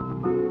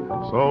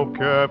 so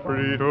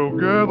carefree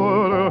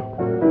together,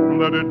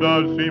 that it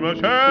does seem a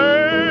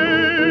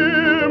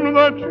shame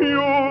that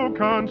you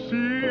can't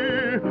see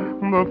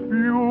the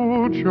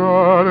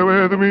future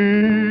with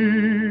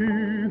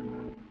me,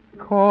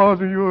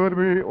 'cause you'd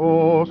be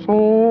oh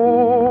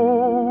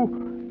so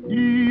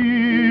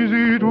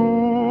easy to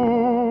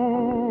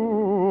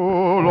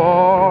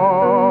love.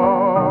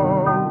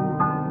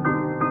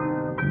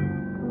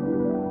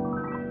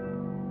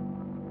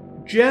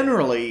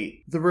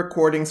 Generally, the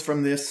recordings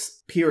from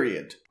this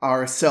period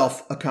are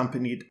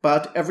self-accompanied,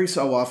 but every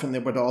so often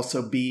there would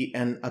also be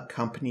an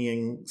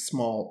accompanying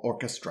small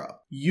orchestra,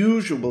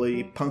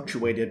 usually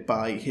punctuated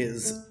by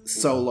his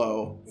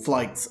solo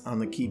flights on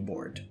the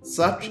keyboard.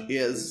 Such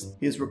is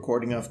his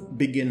recording of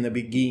Begin the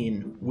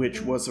Begin,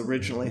 which was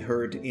originally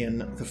heard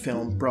in the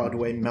film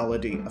Broadway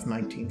Melody of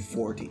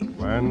 1940.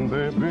 When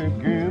they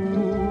begin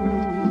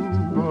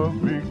the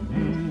begin,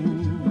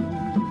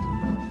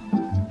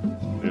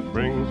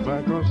 brings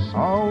back a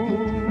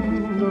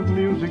sound of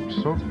music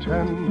so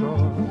tender.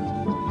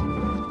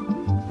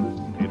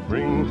 It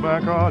brings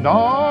back a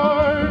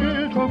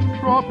night of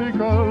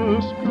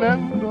tropical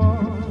splendor.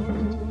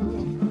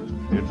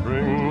 It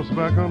brings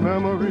back a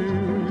memory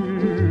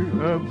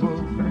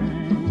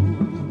evergreen.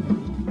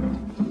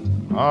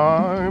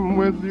 I'm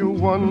with you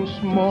once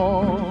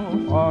more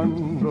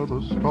under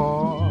the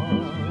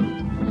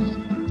stars,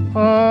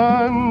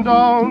 and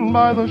down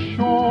by the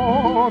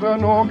shore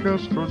an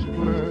orchestra's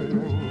playing.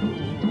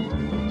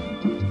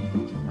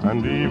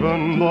 And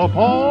even the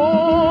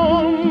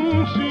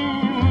palms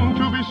seem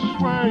to be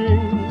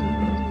swaying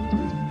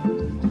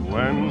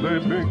when they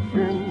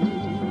begin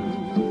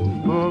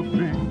the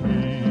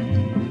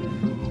begin.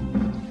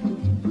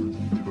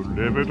 To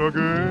live it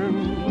again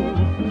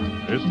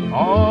is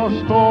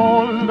past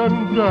all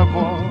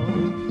endeavor,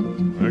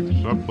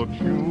 except the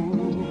tune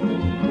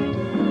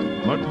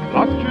that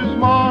clutches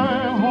my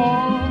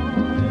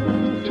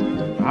heart,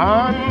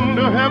 and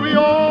a heavy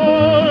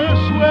eye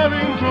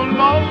swearing to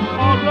love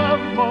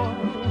forever,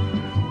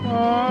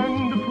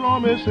 and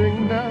promising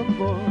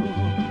never,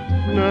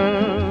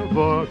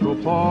 never to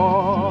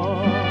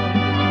part.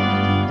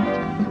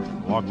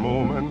 What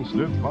moments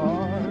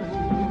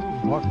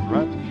divine, what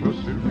rapture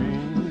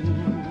serene,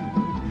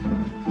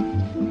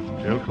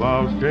 till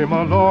clouds came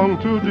along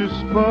to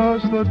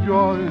disperse the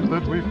joys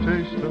that we've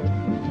tasted.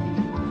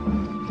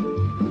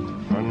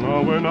 And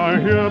now when I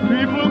hear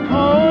people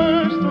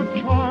curse the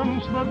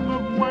charms that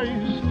they've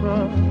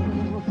wasted,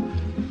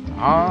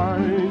 I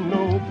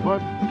know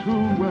but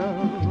too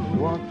well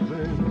what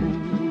they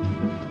mean.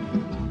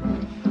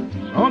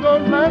 So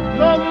don't let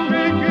them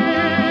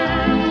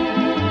begin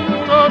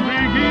the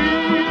begin.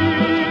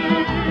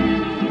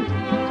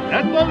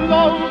 Let the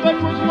love that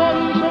was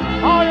once a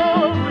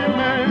fire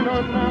remain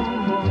an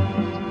ember.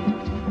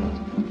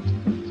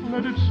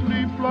 Let it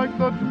sleep like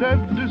the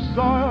dead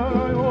desire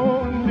I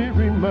only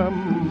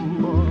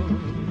remember.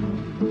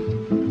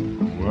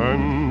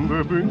 When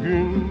they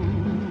begin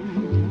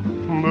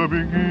the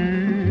begin.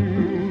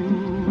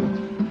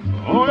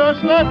 Oh yes,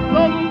 let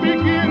them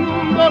begin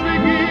the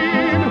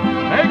begin.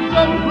 Make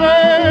them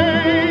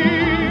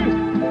play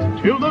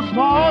till the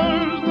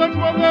stars that's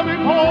what they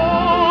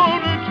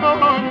record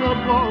eternal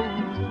above.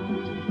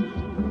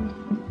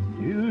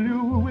 Will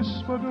you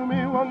whisper to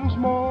me once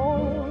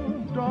more,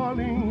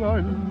 darling, I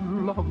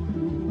love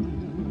you?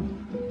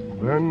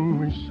 Then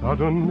we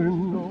suddenly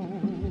know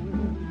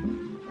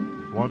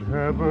what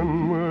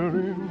heaven we're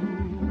in.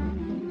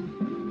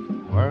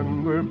 When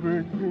they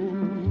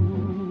begin,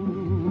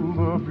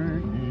 the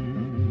begin.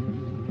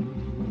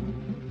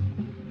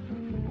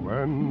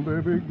 When they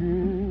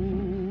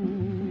begin,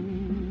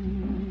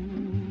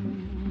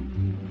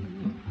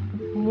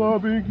 the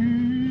begin.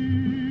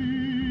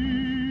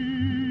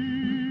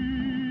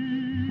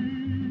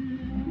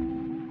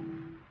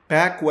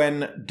 Back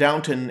when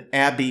Downton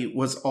Abbey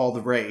was all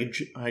the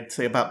rage, I'd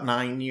say about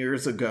 9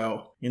 years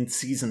ago, in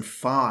season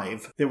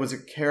 5, there was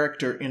a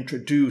character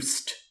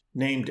introduced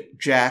named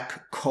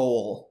Jack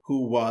Cole,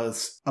 who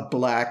was a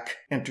black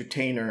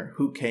entertainer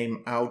who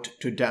came out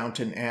to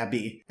Downton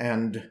Abbey,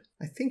 and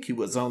I think he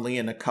was only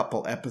in a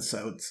couple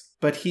episodes.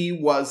 But he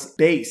was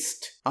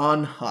based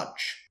on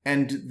Hutch,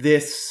 and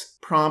this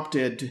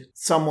prompted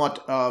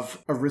somewhat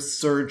of a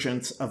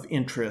resurgence of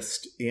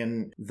interest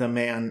in the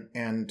man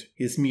and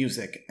his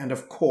music. And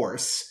of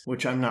course,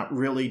 which I'm not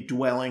really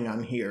dwelling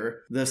on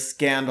here, the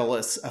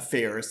scandalous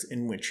affairs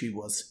in which he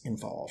was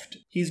involved.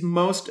 He's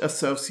most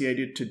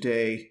associated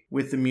today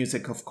with the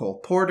music of Cole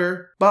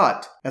Porter,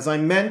 but as I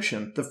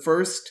mentioned, the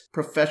first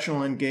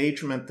professional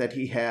engagement that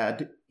he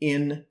had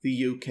in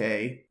the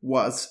UK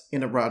was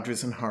in a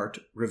Rodgers and Hart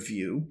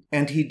review,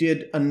 and he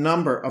did a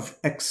number of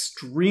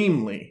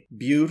extremely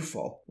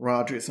beautiful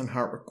Rodgers and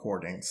Hart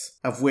recordings,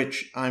 of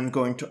which I'm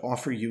going to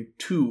offer you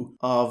 2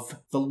 of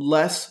the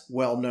less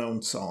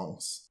well-known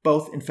songs,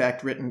 both in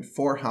fact written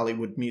for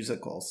Hollywood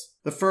musicals.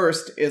 The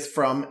first is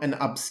from an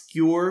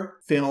obscure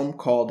film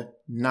called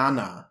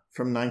Nana,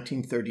 from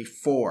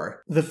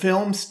 1934. The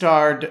film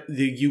starred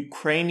the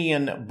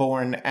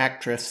Ukrainian-born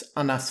actress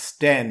Anna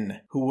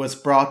Sten, who was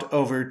brought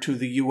over to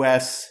the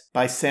U.S.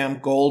 by Sam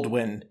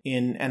Goldwyn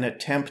in an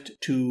attempt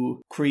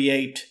to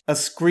create a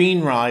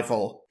screen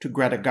rival to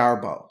Greta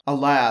Garbo.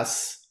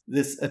 Alas,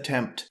 this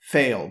attempt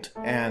failed,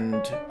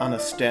 and Anna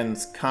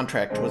Sten's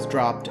contract was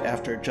dropped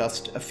after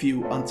just a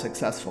few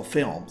unsuccessful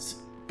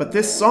films. But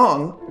this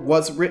song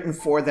was written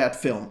for that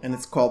film, and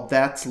it's called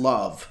That's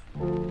Love.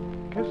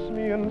 Kiss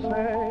me and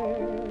say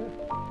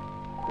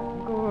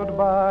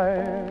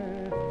goodbye.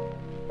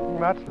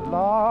 That's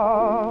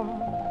love.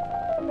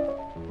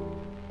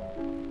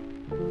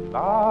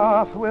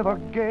 Laugh with a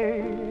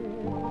gay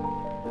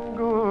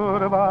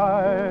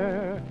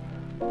goodbye.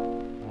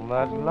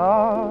 That's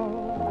love.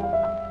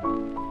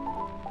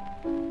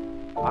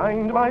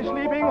 Find my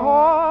sleeping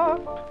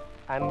heart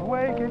and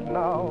wake it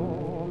now.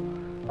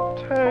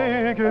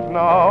 Take it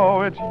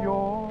now, it's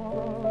yours.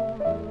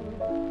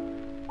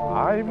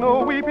 I've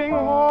no weeping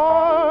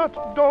heart,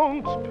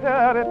 don't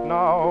spare it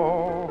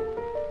now.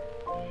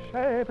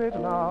 Shape it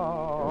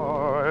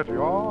now, it's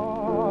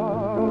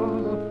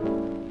yours.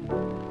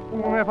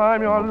 If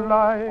I'm your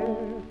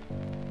light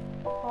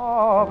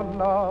of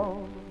love,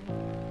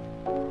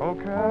 who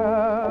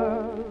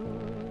cares?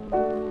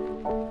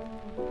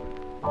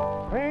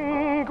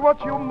 Think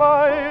what you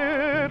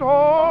might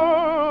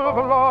of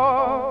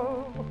love.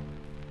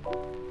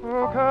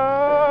 Who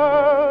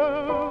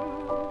cares?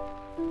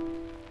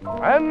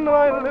 And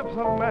my lips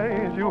have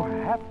made you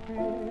happy.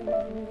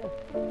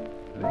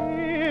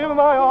 Leave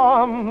my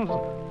arms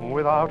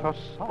without a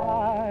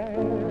sigh.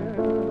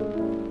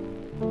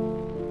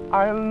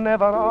 I'll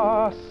never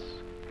ask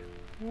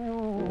you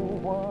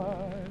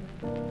why.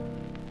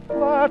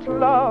 That's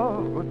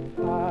love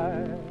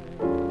goodbye.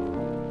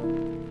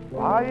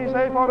 I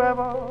say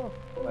forever,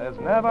 there's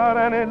never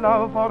any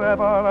love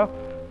forever.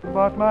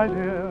 But my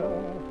dear,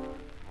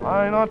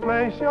 why not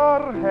place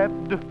your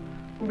head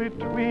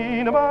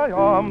between my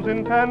arms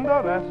in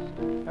tenderest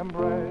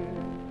embrace?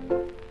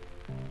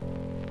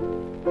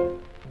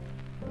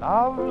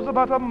 Love's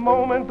but a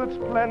moment that's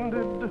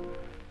splendid,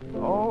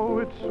 oh,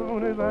 it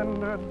soon is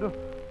ended.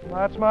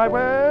 That's my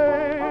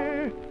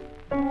way.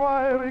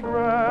 Why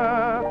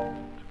regret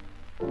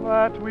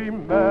that we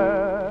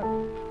met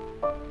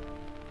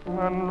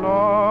and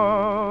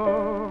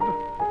loved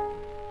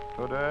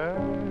today?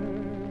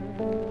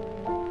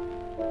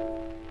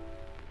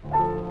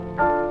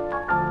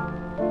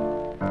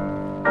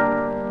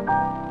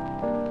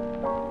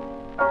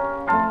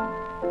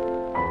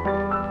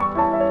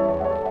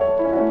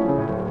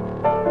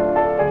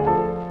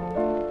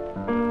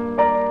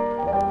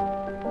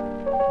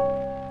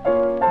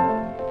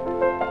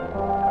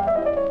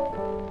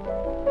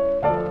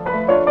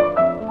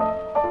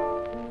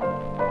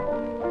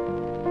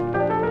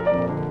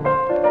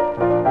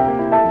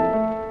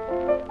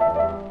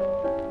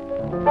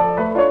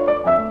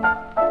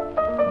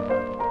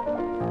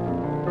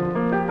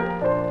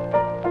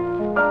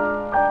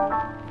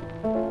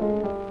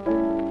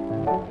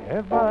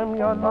 If I'm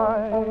your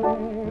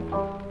light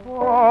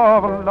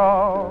of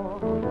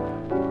love,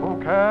 who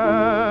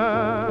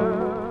cares?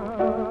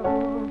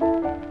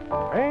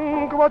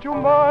 Think what you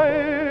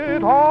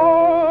might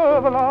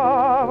of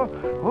love,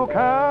 who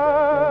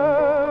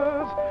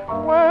cares?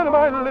 When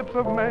my lips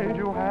have made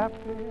you happy,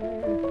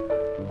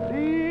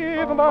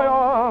 leave my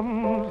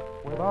arms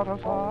without a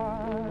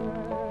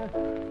sigh.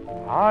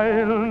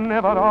 I'll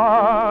never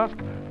ask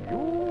you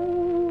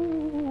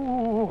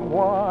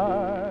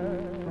why.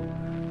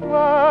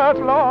 That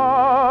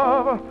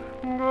love,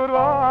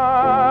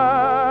 goodbye.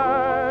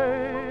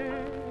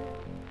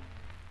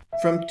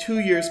 From 2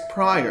 years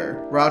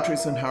prior,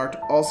 Rodgers and Hart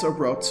also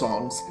wrote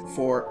songs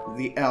for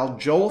the Al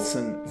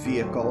Jolson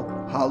vehicle,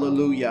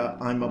 Hallelujah,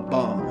 I'm a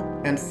Bum.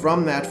 And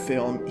from that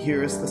film,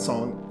 here is the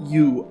song,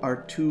 You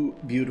Are Too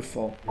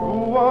Beautiful.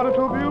 You are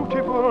too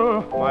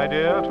beautiful, my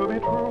dear, to be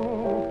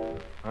true,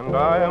 and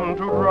I am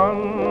too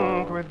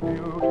drunk with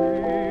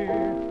beauty,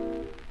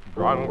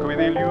 drunk with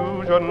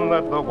illusion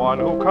that the one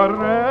who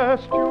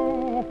caressed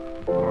you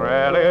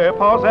really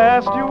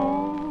possessed you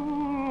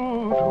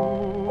too.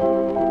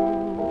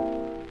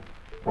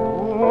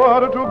 You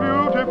are too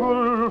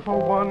beautiful for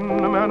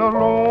one man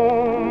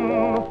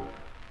alone,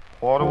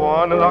 for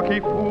one lucky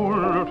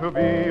fool to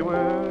be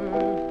with,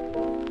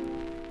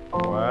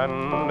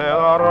 when there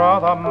are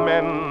other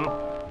men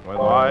with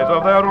eyes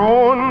of their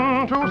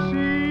own to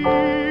see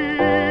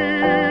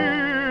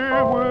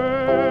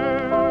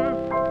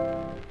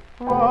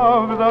with.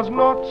 Love does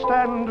not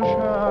stand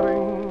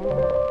sharing,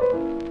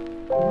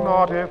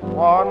 not if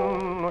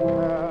one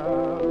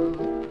cares.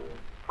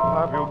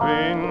 Have you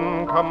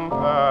been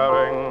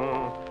comparing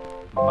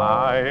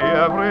my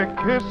every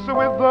kiss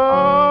with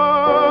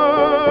theirs?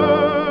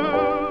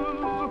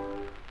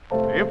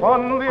 If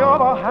on the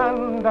other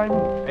hand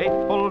I'm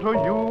faithful to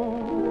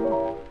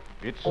you,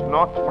 it's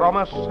not from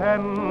a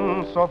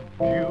sense of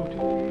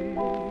beauty.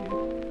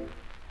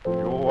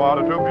 You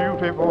are too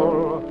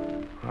beautiful,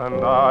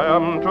 and I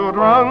am too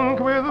drunk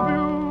with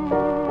beauty.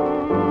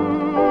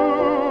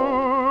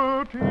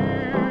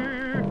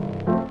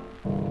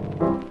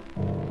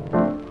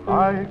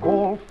 Like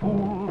all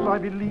fools, I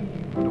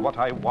believed what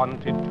I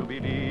wanted to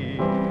believe.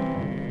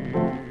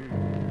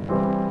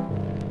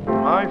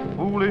 My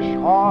foolish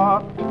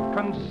heart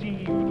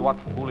conceived what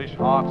foolish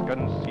hearts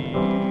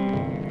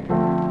conceive.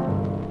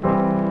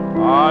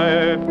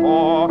 I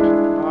thought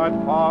I'd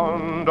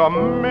found a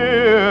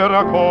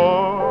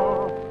miracle.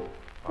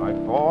 I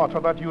thought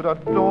that you'd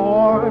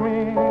adore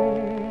me,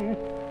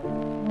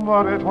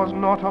 but it was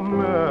not a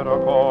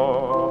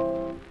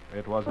miracle.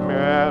 It was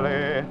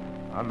merely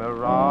a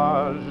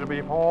mirage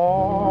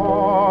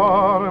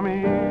before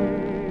me.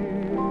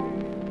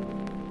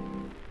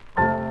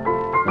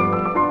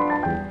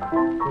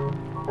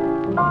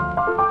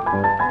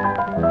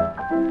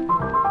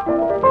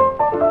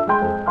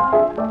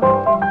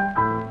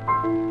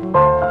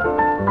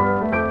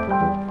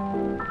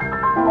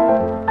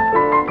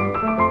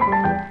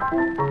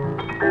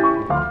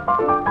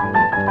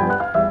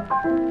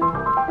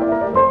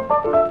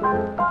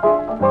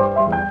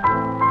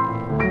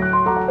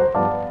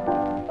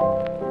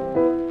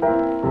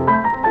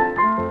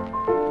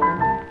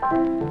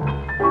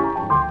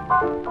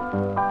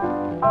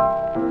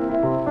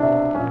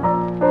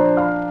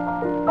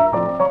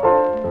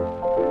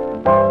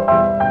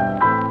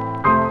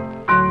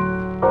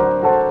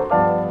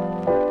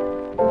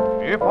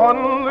 If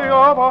on the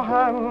other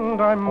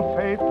hand I'm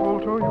faithful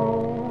to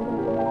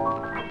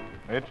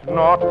you, it's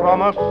not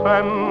from a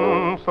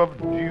sense of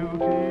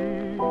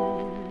duty.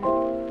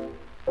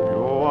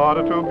 You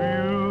are too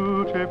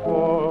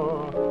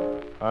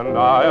beautiful, and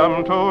I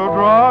am too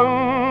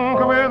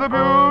drunk with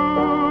beauty.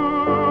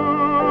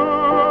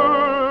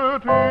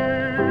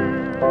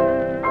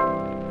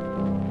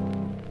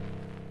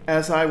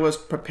 As I was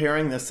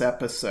preparing this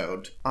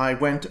episode, I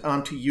went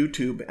onto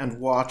YouTube and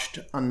watched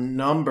a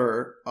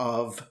number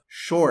of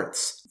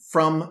shorts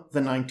from the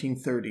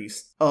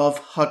 1930s of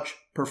Hutch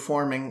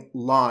performing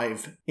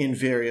live in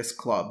various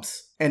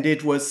clubs. And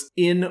it was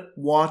in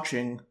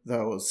watching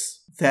those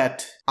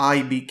that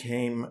I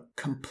became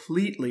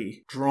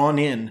completely drawn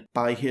in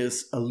by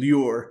his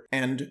allure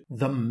and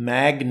the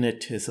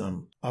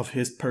magnetism of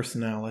his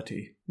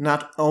personality.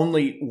 Not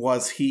only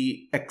was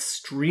he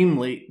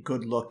extremely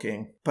good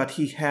looking, but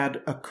he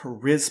had a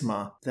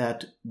charisma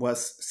that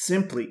was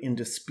simply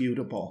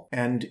indisputable.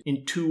 And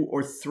in 2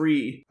 or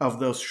 3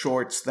 of those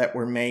shorts that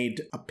were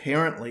made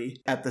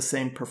apparently at the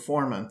same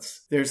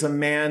performance, there's a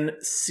man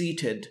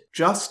seated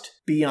just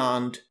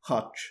beyond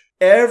Hutch.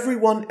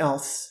 Everyone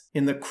else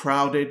in the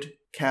crowded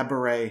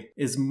cabaret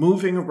is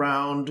moving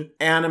around,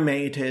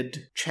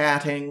 animated,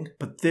 chatting,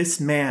 but this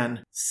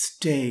man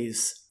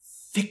stays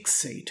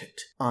fixated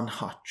on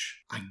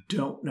Hutch. I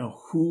don't know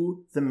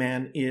who the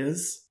man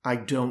is. I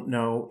don't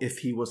know if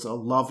he was a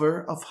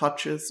lover of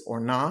Hutch's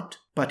or not,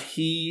 but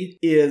he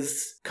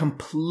is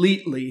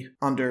completely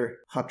under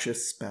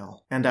Hutch's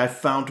spell. And I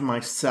found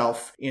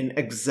myself in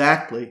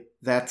exactly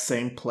that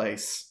same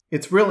place.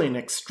 It's really an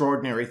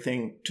extraordinary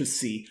thing to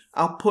see.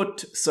 I'll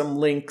put some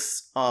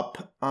links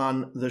up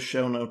on the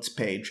show notes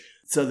page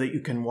so that you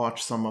can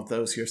watch some of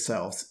those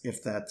yourselves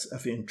if that's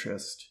of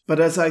interest.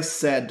 But as I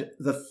said,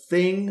 the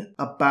thing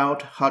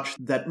about Hutch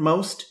that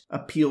most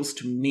appeals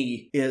to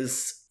me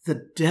is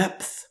the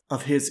depth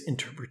of his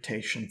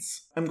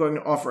interpretations. I'm going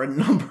to offer a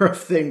number of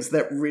things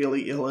that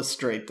really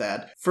illustrate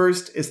that.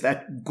 First is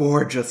that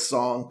gorgeous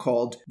song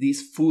called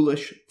These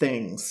Foolish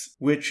Things,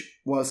 which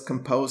was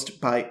composed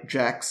by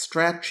Jack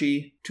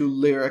Strachey to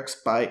lyrics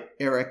by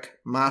Eric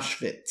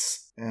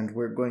Maschwitz. And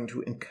we're going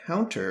to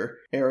encounter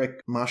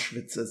Eric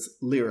Maschwitz's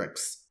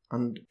lyrics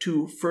on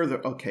 2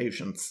 further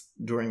occasions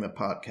during the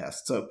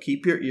podcast. So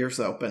keep your ears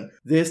open.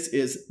 This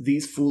is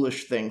These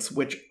Foolish Things,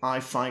 which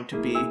I find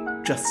to be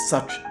just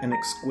such an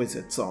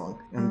exquisite song.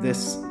 And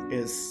this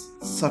is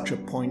such a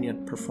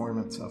poignant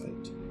performance of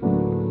it.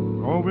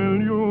 Oh,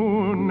 will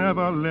you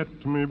never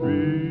let me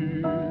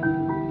be?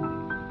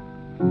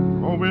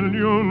 Oh, will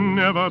you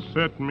never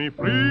set me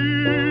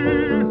free?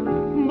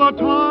 The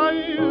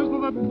ties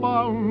that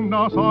bound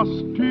us are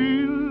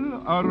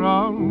still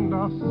around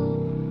us.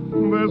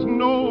 There's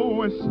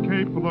no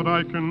escape that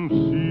I can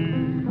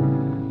see,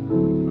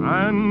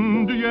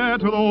 and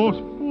yet those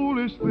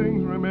foolish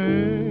things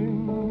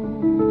remain.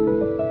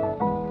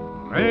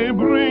 They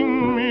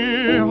bring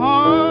me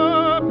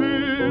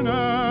happiness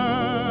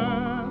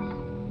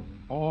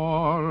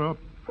or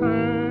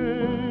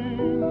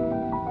pain.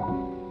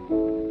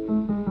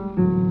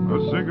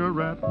 A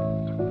cigarette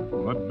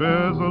that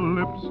bears a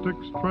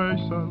lipstick's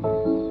traces,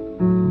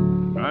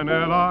 an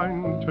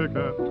airline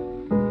ticket to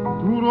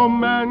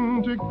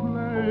romantic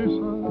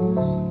places,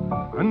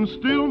 and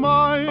still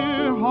my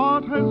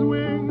heart has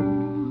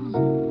wings.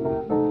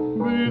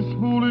 These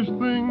foolish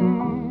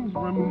things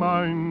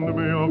remind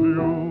me of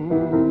you.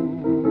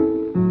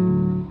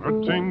 A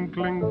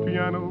tinkling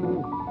piano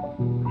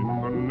in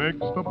the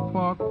next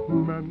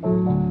apartment,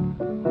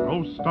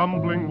 those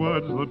stumbling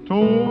words that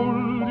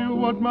told you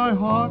what my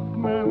heart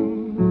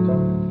meant.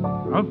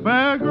 A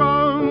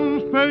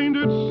fairground's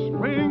painted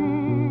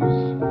swings.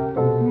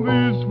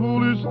 These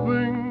foolish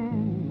things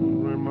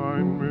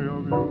remind me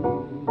of you.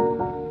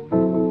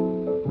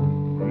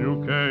 You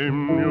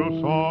came, you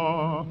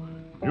saw,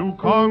 you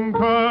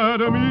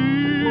conquered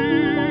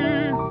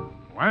me.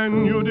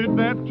 When you did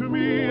that to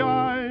me,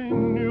 I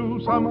knew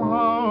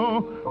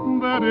somehow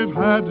that it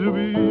had to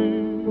be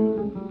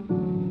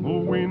the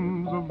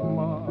winds of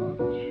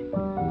March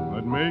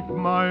that make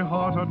my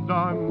heart a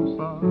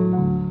dancer,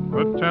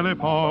 a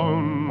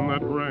telephone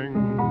that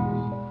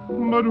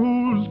rings, but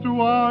who's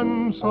to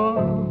answer?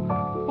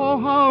 Oh,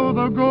 how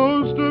the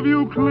ghost of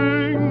you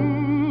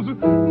clings.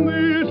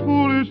 These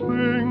foolish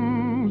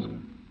things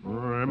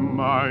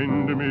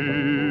remind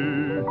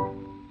me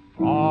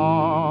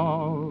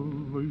of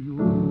you.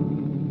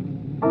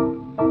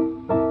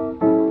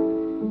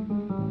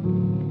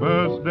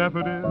 First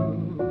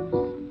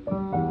daffodils,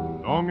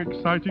 long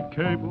excited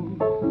cables,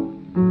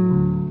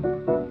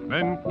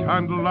 then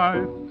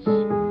candlelights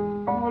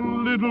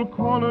on little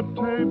corner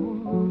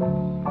tables,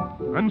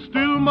 and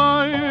still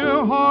my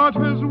heart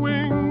has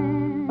wings.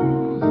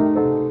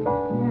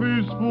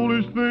 These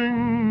foolish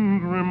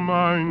things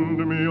remind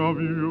me of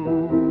you.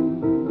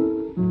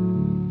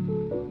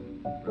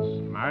 The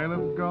smile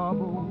of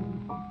Garbo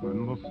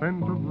and the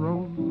scent of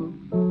roses,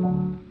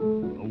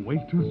 the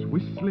waiters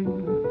whistling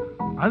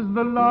as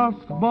the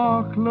last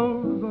bar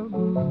closes,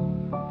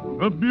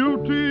 the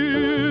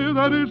beauty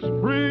that is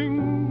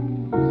spring.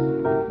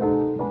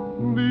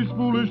 These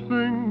foolish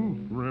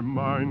things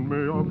remind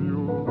me of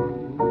you.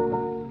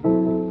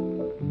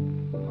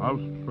 How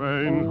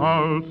strange,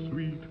 how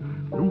sweet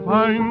to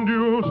find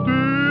you still.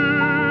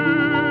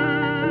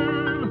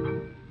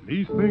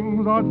 These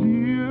things are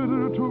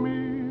dear to me.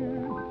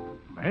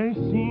 They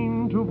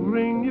seem to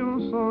bring you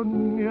so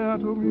near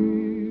to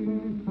me.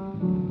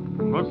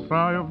 The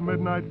sigh of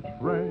midnight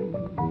train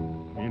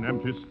in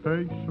empty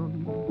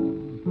stations,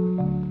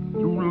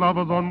 two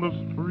lovers on the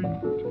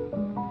street,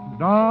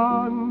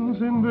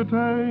 dance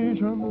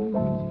invitations.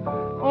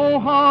 Oh,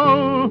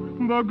 how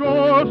the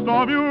ghost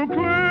of you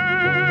clings.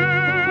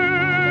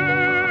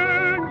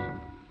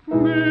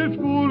 These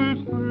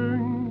foolish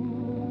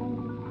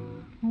things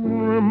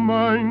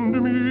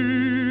remind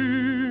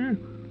me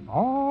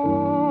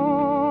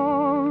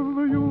of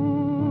you.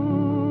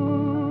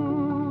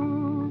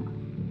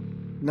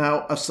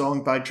 Now a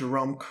song by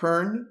Jerome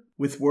Kern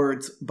with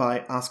words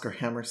by Oscar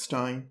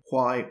Hammerstein,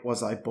 Why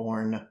Was I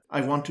Born?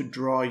 I want to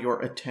draw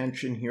your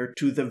attention here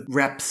to the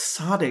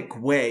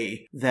rhapsodic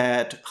way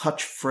that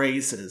Hutch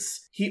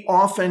phrases. He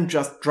often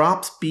just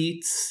drops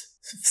beats,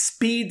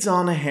 speeds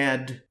on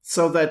ahead,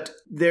 so that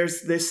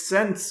there's this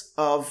sense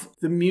of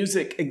the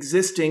music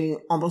existing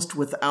almost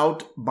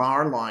without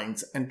bar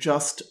lines and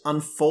just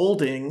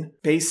unfolding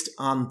based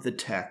on the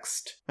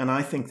text. And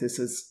I think this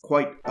is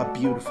quite a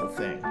beautiful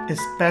thing,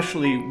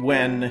 especially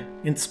when,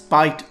 in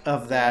spite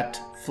of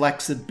that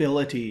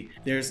flexibility,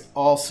 there's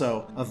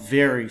also a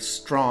very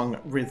strong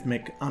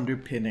rhythmic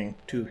underpinning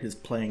to his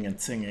playing and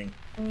singing.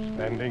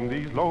 Spending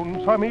these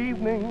lonesome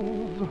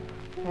evenings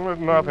with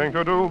nothing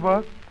to do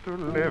but to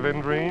live in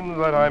dreams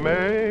that I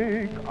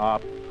make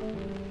up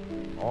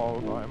all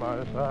by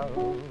myself.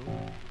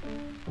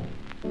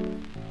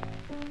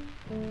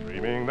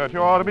 Dreaming that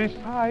you're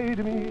beside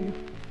me,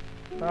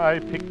 I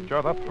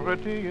picture the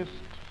prettiest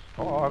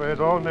for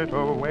it's only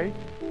to wake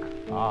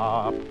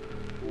up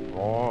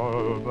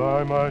all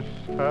by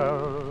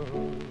myself.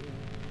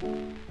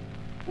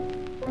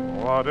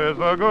 What is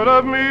the good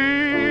of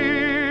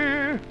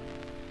me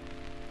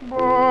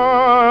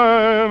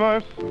by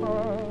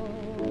myself?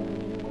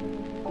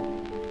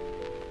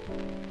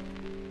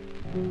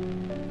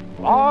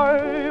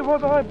 Why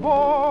was I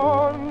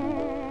born?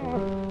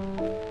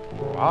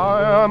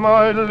 Why am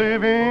I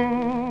living?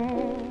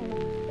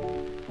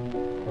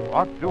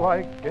 What do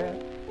I get?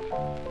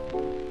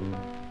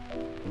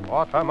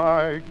 What am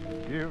I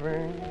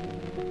giving?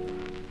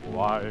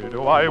 Why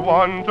do I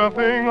want a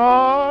thing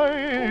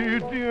I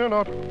dare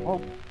not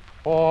hope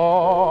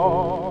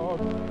for?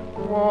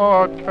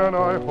 What can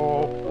I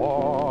hope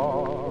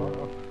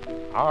for?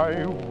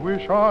 I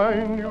wish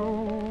I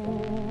knew.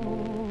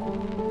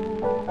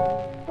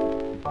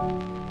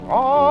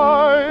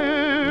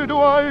 Why do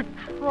I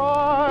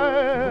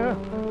try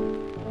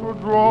to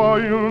draw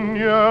you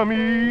near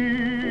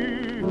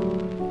me?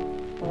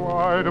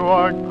 Why do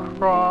I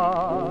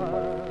cry?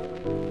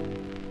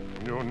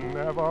 You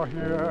never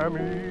hear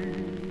me.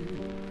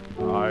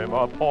 I'm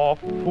a poor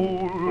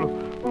fool,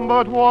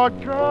 but what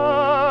can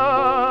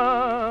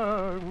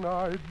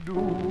I do?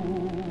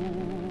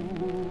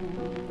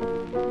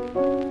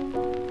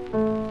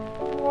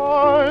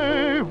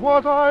 Why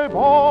was I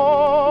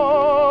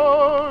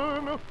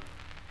born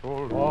to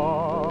love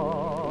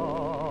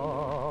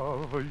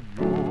you?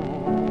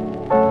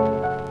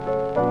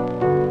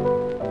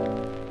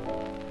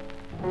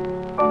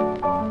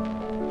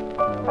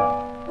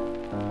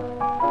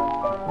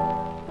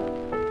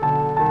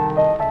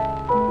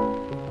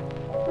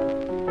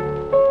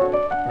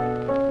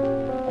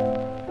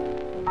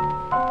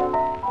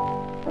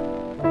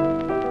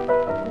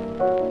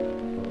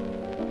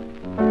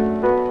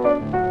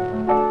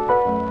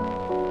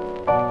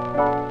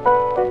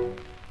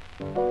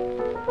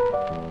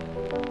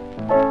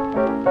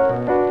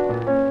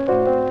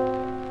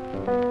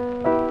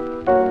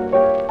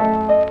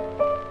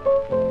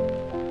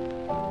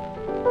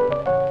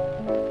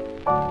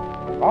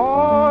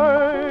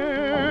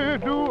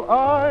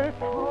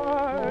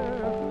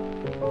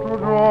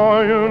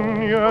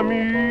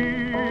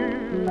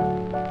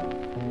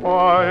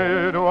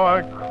 Why do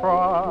I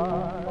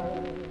cry?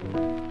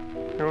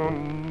 You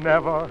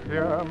never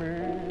hear me.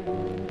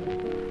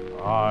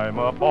 I'm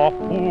a poor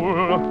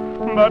fool,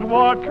 but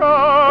what can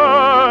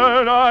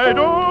I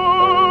do?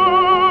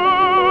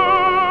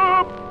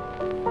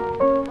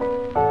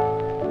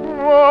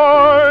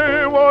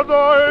 Why was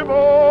I born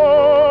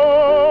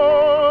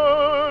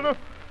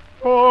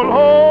to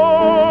love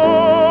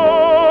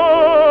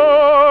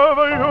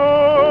you?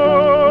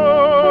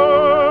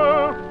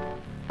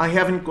 I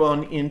haven't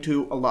gone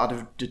into a lot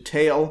of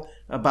detail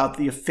about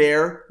the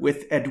affair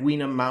with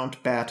Edwina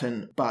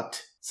Mountbatten,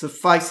 but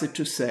suffice it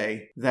to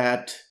say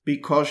that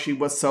because she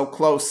was so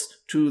close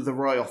to the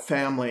royal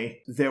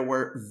family, there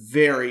were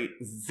very,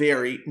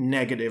 very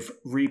negative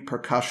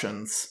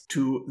repercussions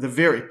to the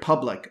very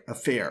public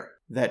affair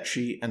that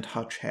she and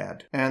Hutch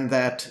had. And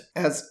that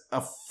as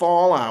a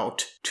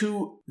fallout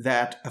to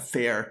that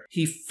affair,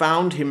 he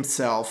found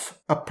himself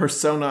a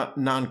persona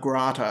non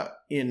grata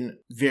in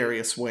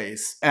various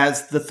ways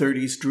as the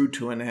 30s drew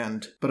to an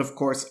end. But of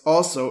course,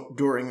 also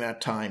during that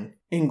time,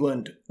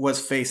 England was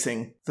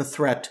facing the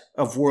threat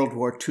of World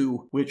War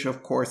II, which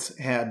of course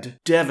had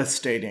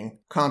devastating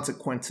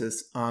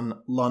consequences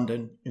on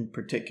London in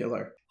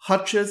particular.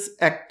 Hutch's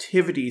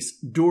activities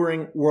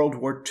during World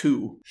War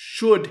II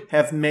should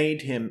have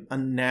made him a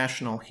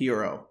national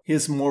hero.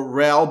 His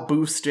morale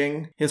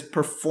boosting, his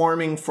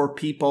performing for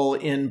people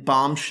in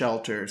bomb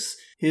shelters,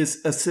 his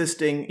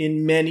assisting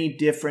in many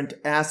different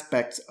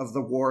aspects of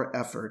the war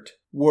effort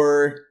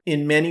were,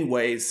 in many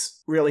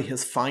ways, really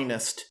his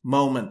finest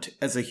moment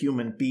as a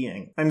human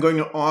being. I'm going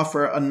to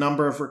offer a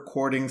number of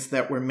recordings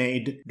that were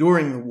made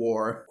during the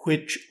war,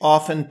 which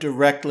often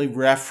directly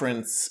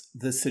reference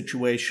the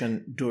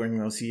situation during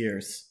those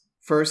years.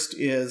 First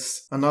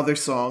is another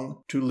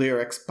song to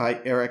lyrics by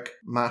Eric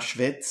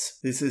Maschwitz.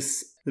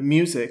 The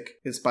music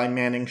is by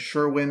Manning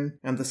Sherwin,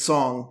 and the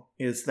song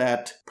is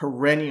that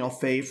perennial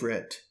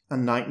favorite A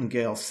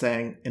Nightingale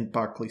Sang in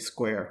Berkeley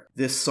Square.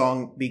 This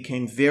song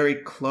became very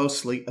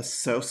closely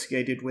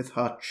associated with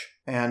Hutch,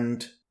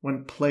 and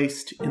when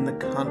placed in the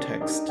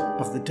context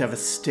of the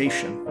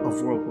devastation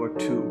of World War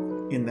II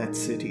in that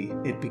city,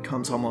 it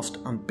becomes almost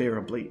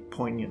unbearably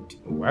poignant.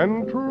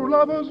 When true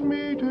lovers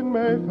meet in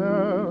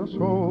Mayfair,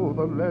 so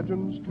the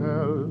legends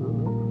tell,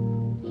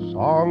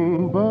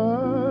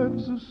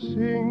 songbirds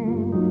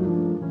sing,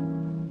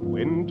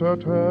 winter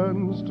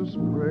turns to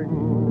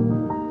spring.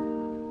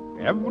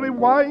 Every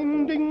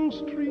winding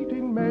street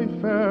in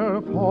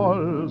Mayfair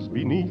falls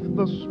beneath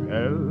the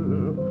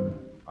spell.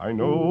 I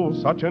know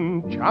such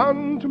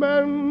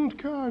enchantment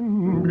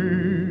can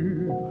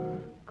be,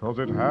 'cause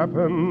it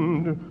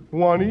happened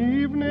one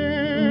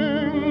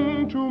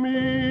evening to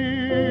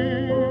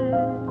me.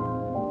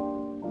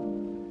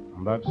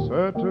 That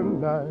certain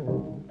night,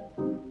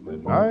 the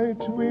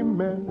night we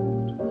met,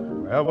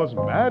 there was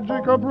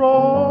magic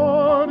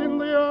abroad in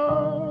the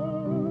air.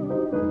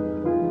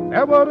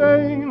 There were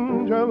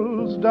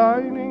angels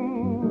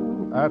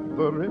dining at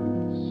the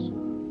Ritz,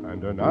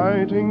 and a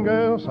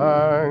nightingale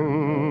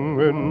sang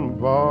in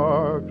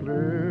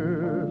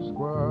Berkeley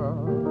Square.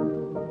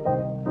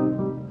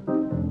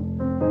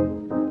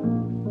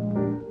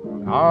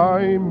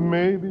 I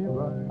may be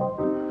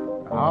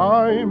right,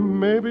 I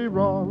may be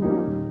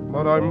wrong,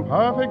 but I'm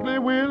perfectly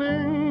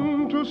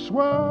willing to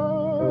swear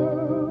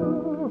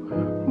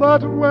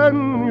that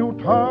when you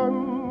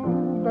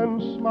turned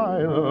and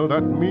smiled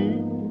at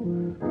me,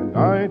 a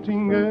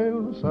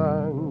nightingale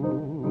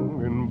sang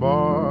in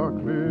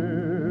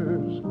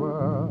Berkeley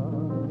Square.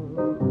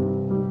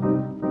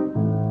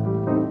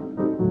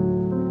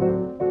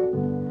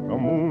 The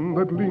moon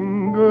that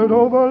lingered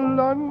over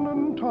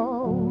London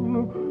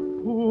town,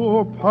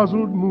 poor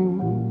puzzled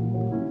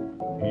moon,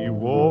 he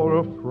wore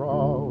a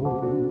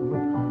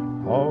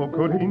frown. How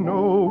could he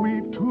know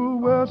we two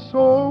were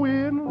so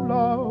in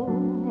love?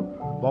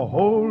 The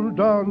whole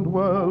darned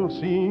world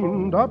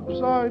seemed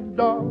upside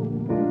down.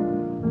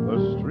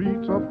 The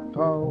streets of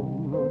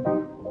town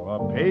were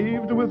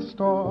paved with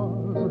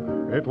stars.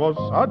 It was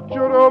such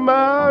a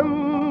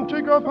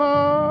romantic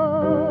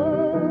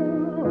affair.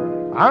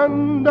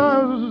 And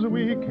as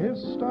we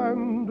kissed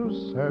and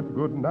said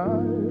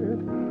goodnight,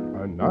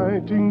 a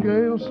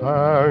nightingale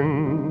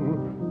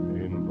sang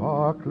in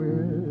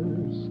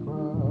Berkeley Square.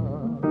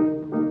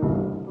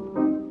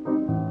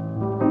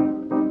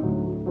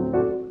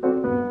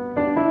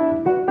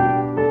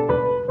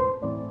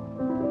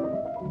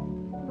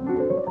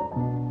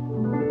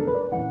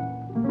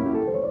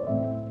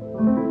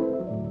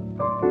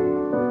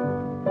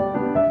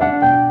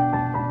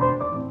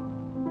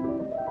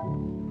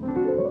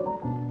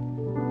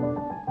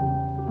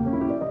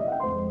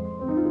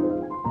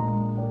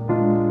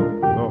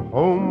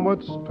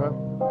 Step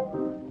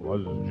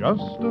was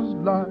just as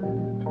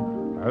light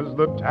as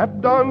the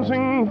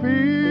tap-dancing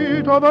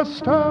feet of a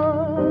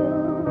star,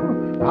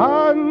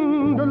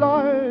 and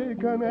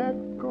like an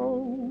echo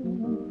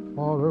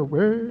far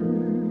away,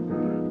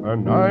 a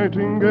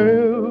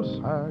nightingale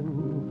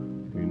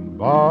sang in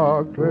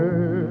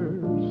Berkeley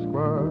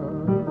Square.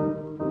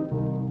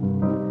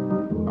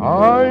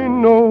 I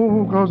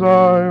know 'cause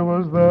I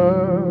was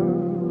there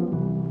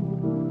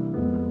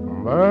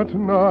that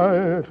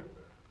night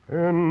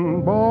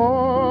in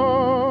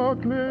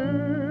Berkeley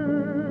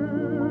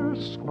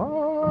Square.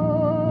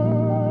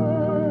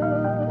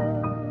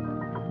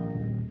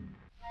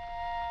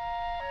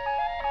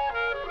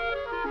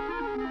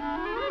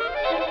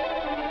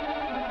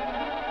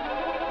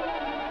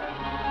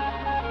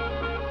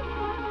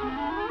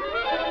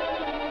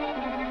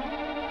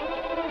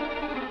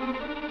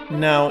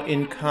 Now,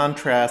 in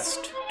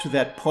contrast to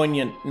that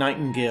poignant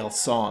nightingale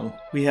song,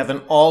 we have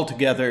an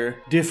altogether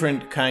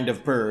different kind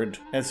of bird,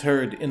 as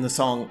heard in the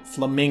song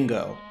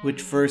Flamingo,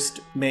 which first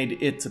made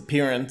its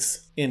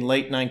appearance in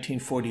late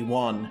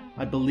 1941.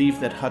 I believe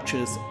that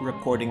Hutch's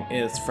recording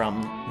is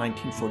from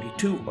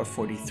 1942 or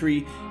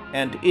 43,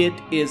 and it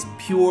is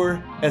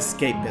pure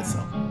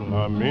escapism.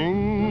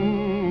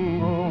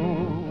 Flamingo,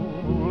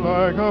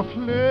 like a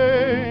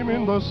flame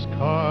in the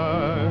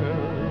sky,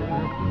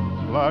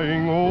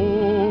 flying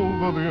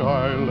over the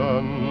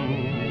island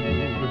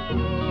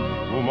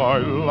to my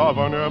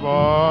lover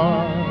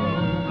nearby.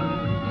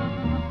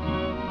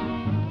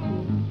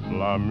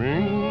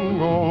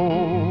 Flamingo,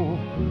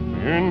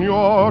 in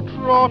your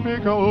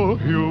tropical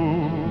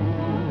hue,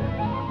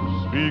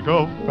 speak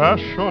of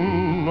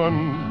passion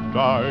and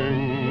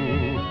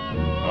dying,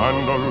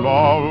 and a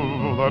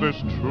love that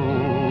is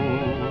true.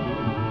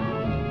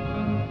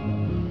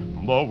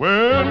 The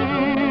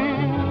wind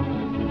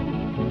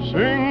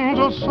sings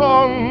a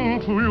song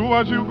to you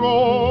as you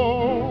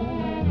go,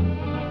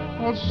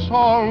 a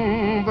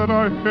song that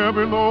I hear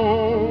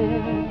below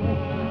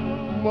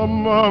the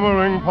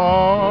murmuring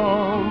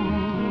pond.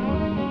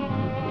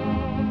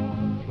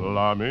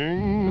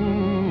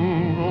 Flamingo,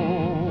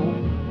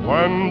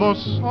 when the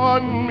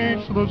sun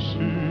meets the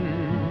sea,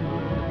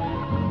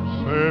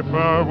 say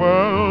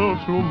farewell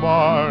to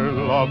my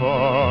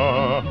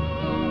lover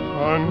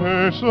and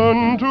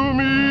hasten to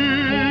me.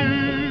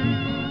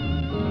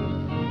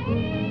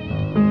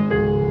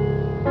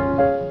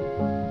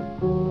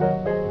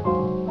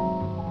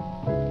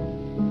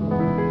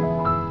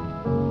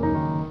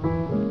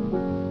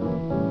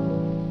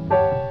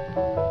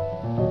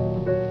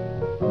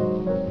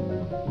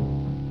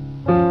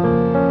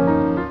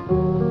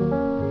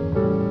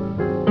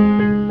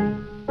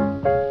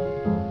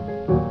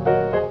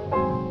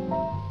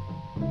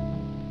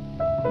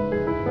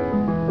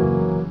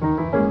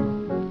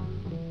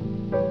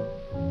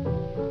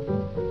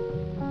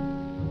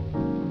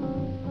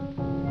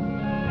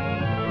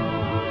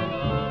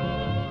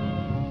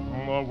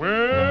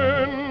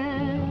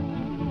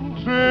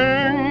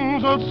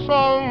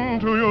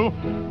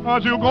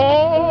 As you go,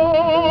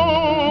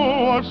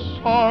 a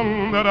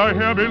song that I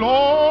hear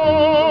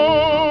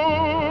below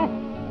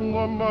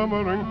the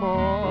murmuring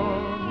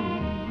pond.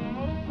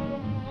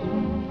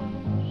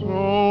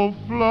 So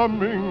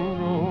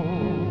flamingo,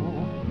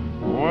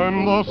 when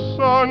the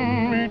sun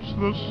meets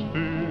the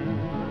sea,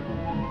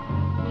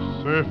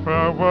 say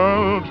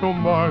farewell to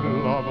my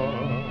lover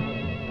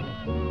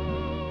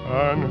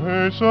and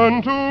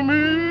hasten to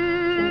me.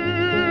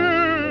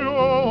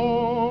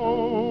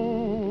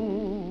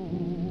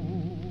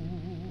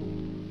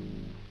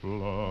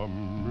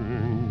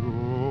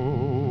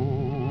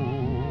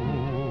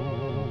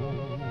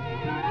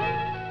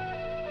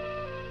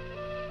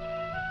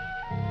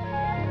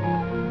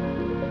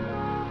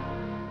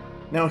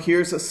 Now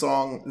here's a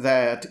song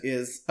that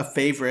is a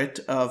favorite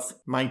of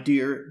my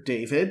dear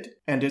David,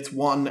 and it's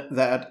one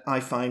that I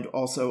find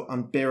also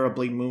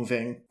unbearably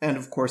moving. And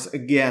of course,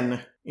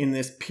 again, in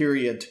this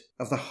period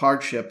of the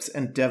hardships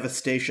and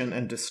devastation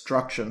and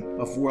destruction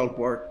of World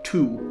War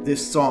II,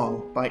 this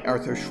song by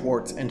Arthur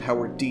Schwartz and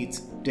Howard Dietz,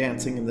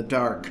 Dancing in the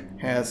Dark,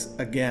 has,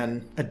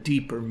 again, a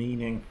deeper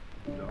meaning.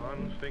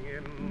 Dancing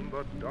in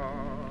the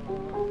dark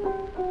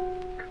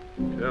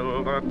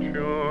till the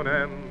tune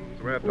ends.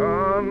 We're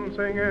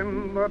dancing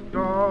in the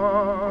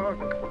dark,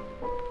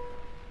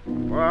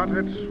 but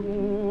it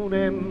soon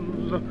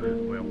ends.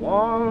 We're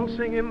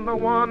waltzing in the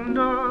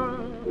wonder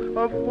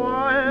of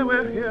why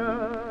we're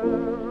here.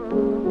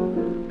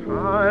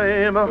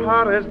 Time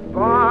hurries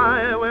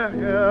by, we're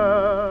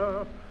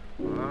here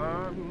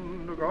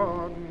and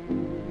gone,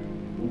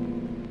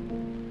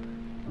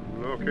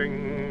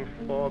 looking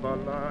for the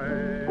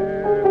light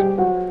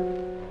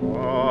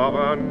of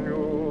a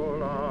new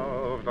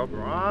to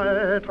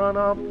brighten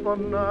up the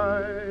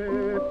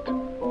night.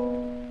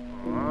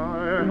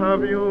 I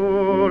have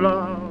you,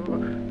 love,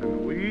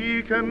 and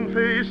we can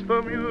face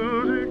the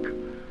music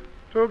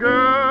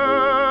together,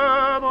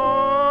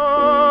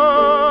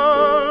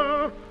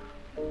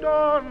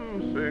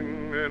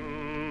 dancing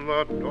in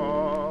the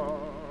dark.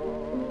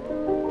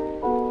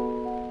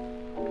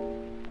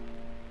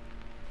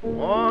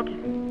 What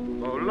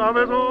though love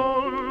is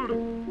old,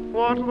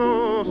 what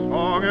though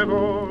song is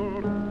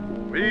old,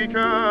 we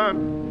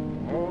can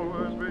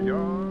always be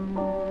young.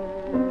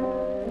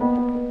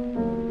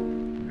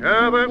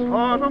 Hear this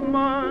heart of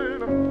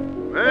mine,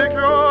 make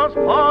yours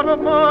part of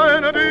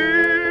mine,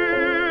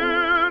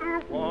 dear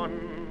one.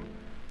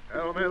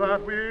 Tell me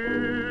that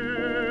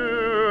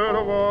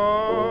we're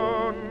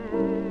one.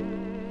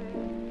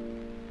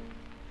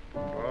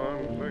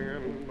 Dancing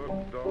in the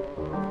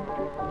dark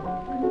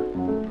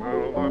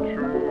till the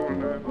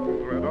tune ends.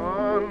 We're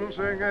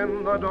dancing in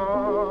the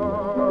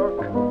dark,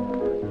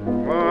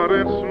 but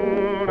it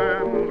soon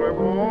ends. We're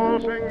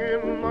waltzing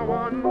in the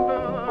wonder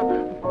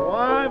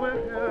why we're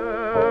here.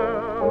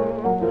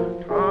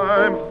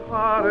 Time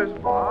hurries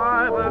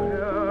by, we're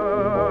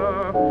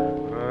here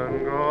and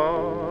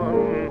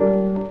gone,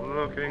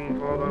 looking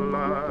for the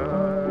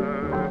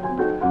light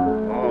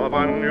of a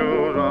new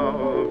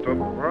love to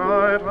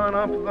brighten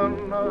up the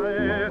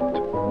night.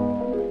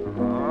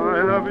 I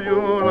have you,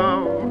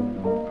 love,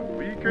 and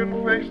we can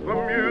face the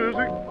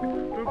music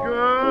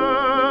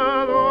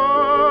together,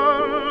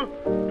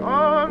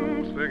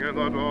 dancing in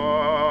the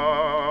dark.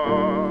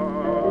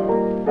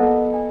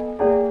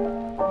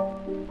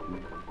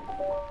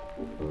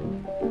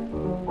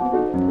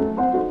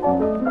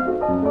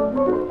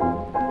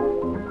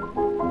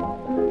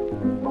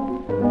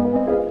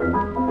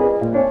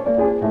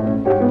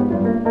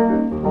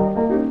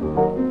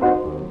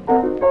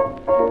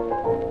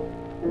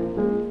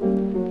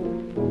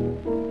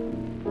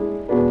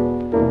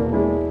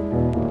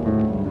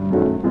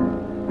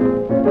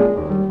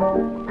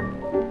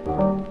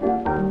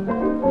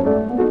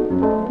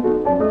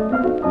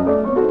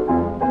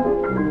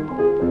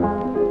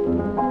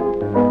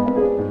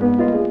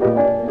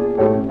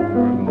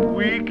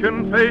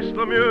 Face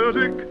the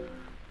music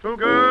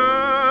together,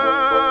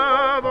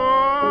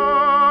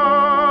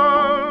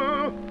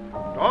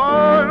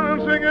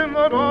 dancing in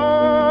the dark.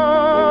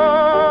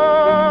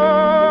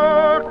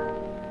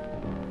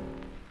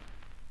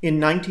 In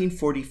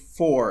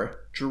 1944,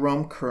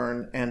 Jerome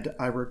Kern and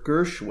Ira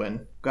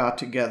Gershwin got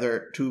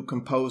together to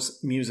compose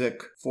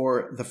music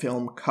for the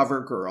film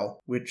Covergirl,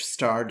 which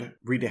starred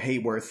Rita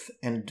Hayworth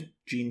and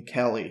Gene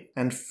Kelly.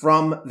 And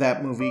from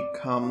that movie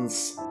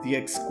comes the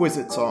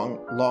exquisite song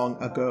Long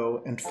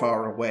Ago and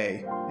Far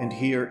Away. And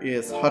here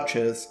is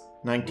Hutch's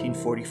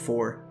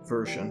 1944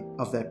 version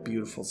of that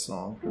beautiful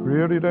song.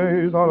 Dreary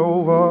days are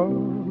over,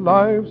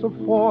 lives of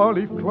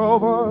four-leaf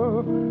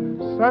clover,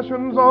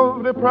 sessions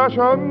of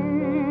depressions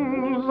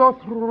are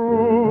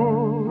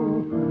through.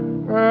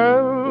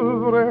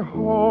 Every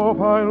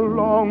hope I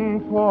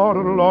longed for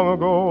long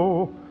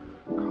ago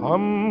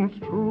comes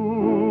true.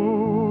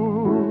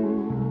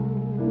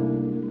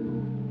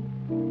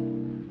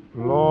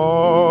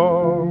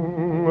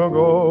 Long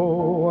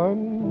ago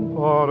and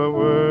far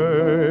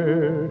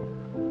away,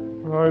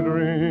 I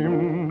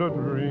dreamed a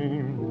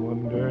dream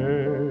one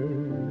day,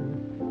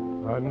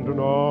 and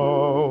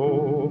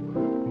now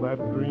that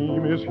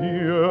dream is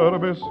here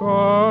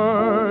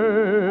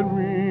beside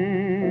me.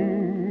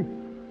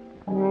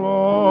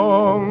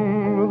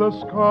 Long the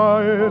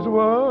skies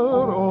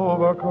were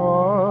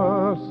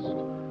overcast,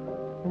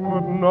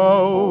 but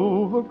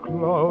now the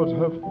clouds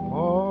have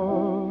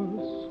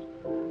passed.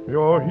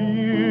 You're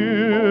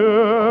here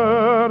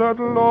at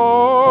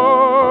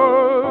last,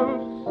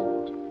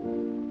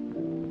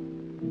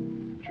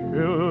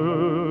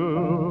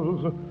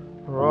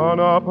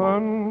 up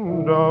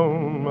and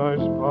down my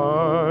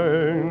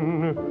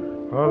spine.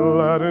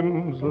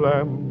 Aladdin's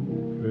lamp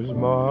is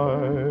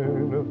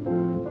mine.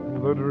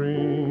 The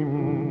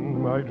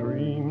dream I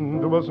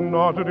dreamed was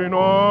not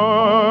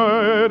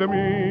denied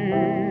me.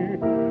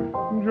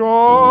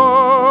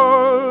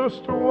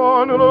 Just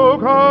one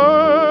look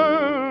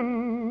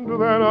and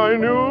then I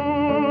knew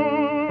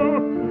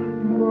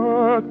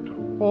that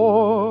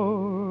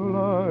all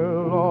I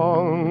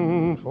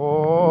longed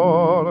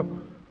for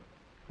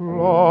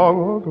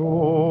long ago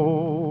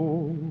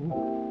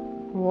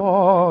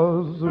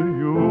was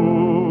you.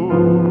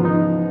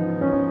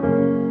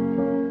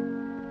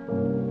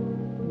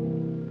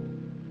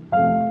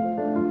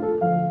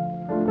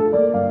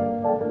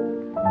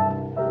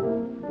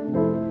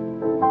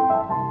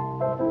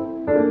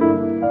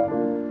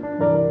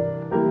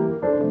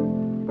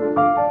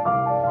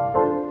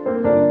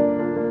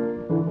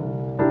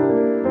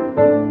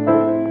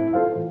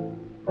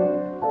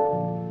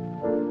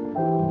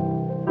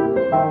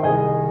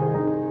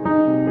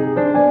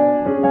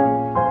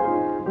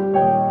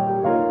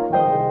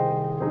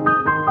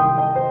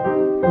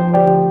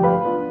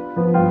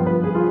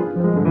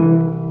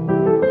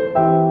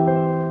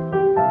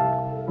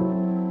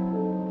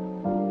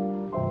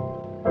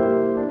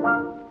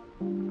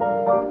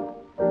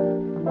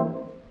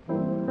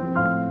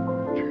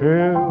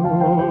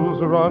 Chills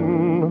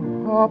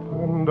run up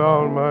and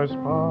down my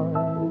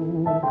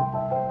spine.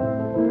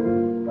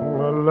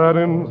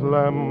 Aladdin's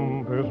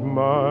lamp is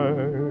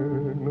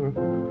mine.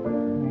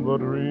 The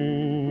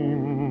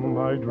dream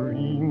I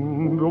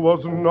dreamed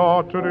was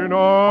not denied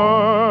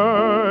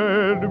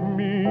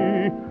me.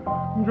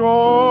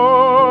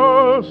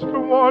 Just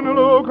one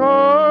look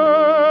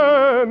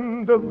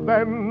and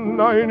then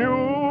I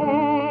knew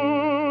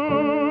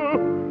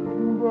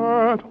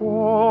that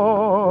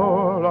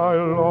all I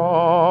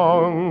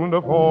longed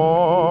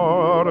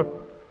for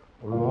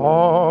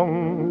long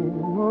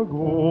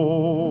ago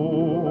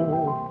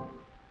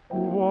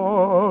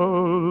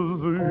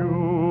was you.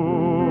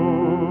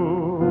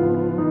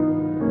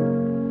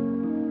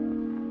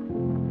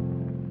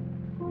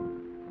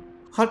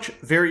 Hutch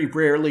very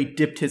rarely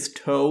dipped his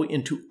toe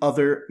into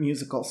other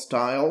musical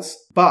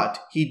styles, but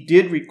he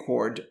did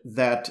record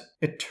that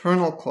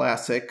eternal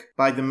classic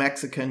by the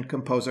Mexican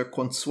composer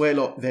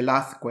Consuelo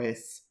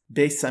Velázquez,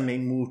 Bésame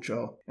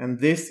Mucho, and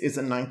this is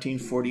a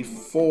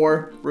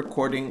 1944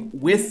 recording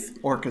with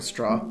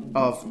orchestra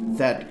of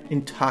that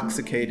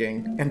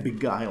intoxicating and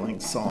beguiling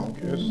song.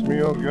 Kiss me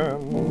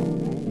again,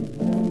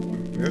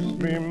 kiss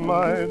me,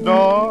 my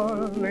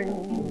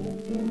darling.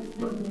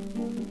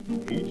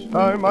 Each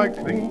time I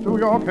cling to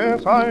your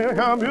kiss, I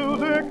hear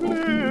music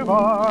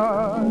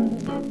divine.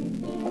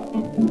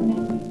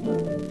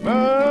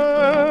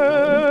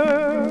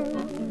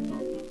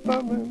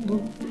 Bésame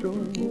mucho.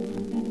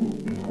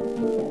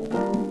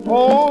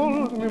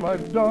 Hold me, my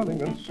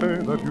darling, and say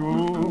that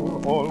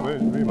you'll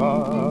always be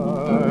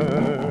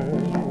mine.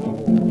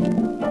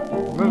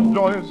 This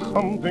joy is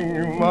something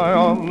in my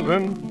arms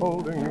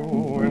enfolding you.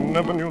 I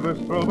never knew this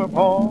thrill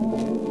before.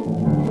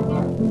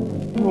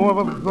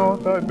 Whoever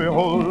thought I'd be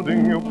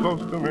holding you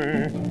close to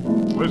me,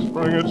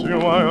 whispering it's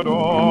you I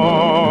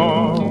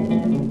adore.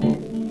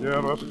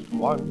 Dearest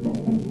one,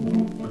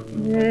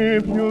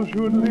 if you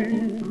should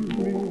leave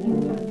me,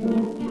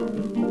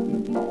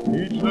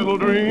 each little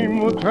dream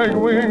would take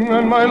wing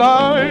and my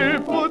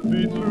life would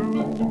be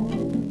true.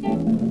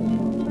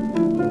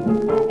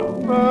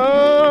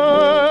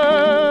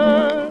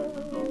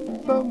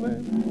 Bésame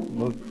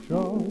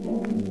mucho.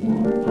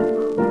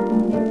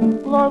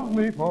 Love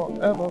me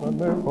forever and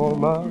make all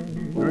my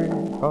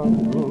dreams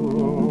come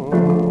true.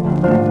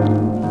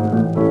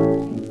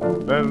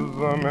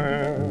 Bésame,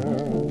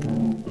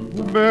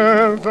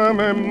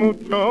 bésame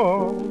mucho,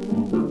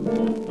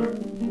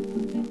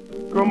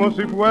 como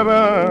si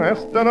fuera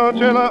esta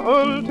noche la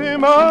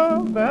última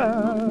vez.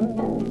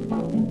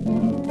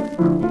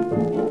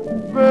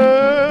 Bésame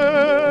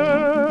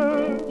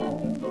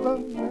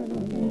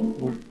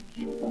mucho,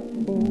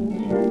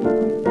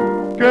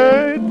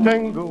 que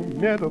tengo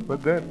miedo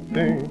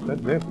perderte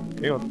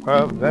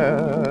otra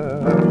vez.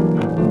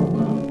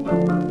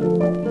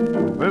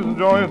 This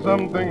joy is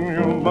something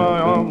new, my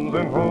arms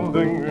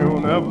enfolding you,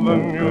 never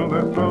knew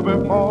this till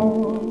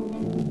before.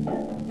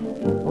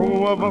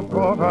 Whoever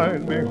thought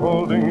I'd be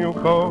holding you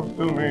close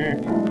to me,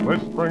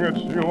 whispering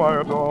it's you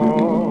I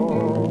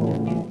adore.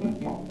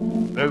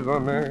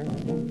 Bésame,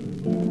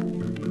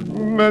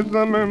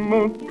 bésame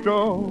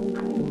mucho,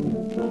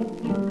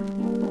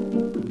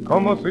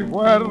 como si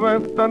fuera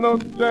esta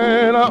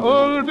noche la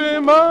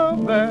última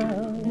vez.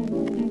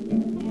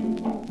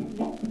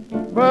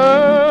 Bésame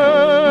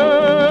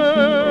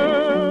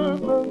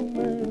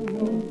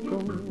mucho,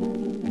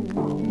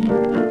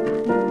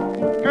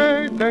 que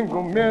tengo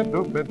miedo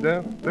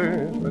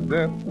perderte,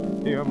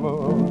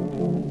 amor.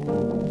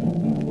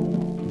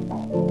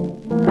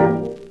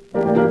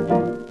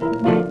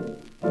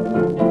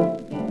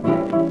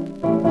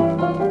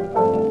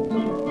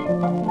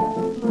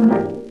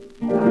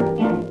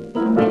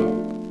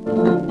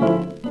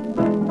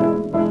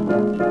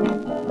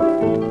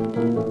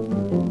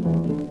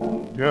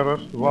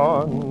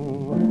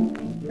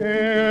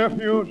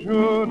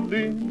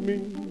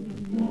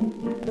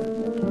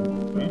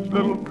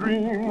 little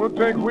dream would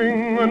take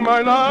wing and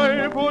my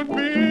life would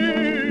be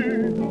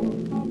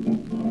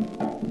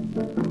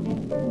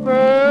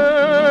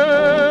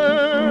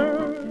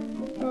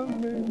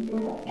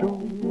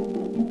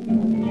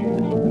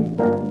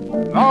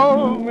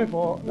love me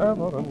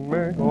forever and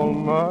make all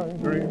my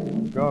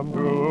dreams come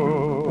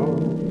true.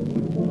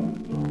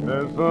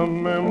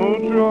 Bésame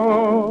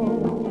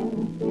mucho,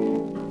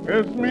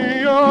 it's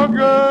me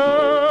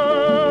again.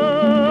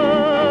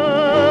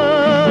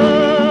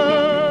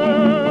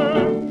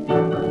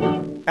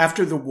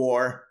 After the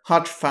war,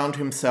 Hutch found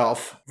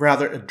himself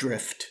rather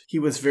adrift. He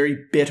was very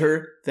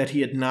bitter that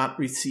he had not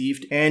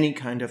received any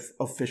kind of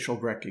official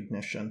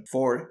recognition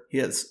for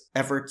his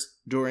efforts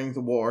during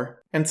the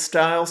war, and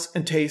styles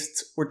and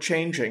tastes were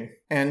changing,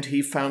 and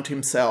he found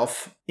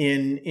himself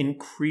in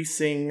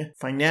increasing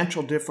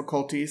financial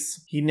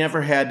difficulties. He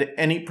never had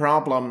any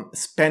problem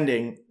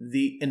spending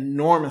the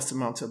enormous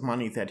amounts of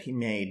money that he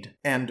made,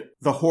 and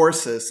the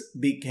horses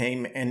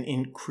became an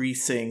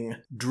increasing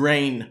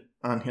drain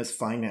on his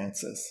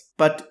finances.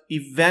 But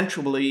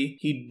eventually,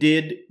 he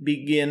did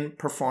begin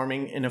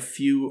performing in a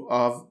few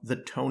of the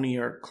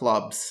tonier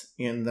clubs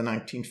in the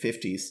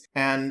 1950s.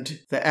 And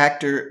the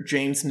actor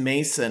James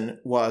Mason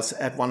was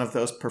at one of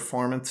those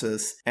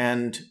performances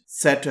and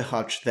said to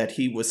Hutch that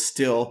he was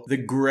still the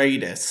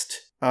greatest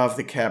of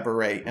the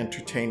cabaret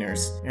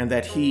entertainers, and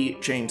that he,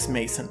 James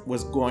Mason,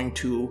 was going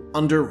to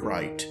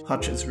underwrite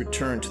Hutch's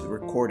return to the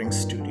recording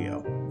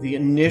studio. The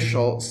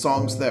initial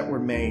songs that were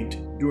made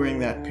during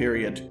that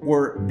period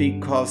were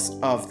because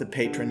of the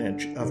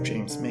patronage of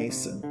James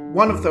Mason.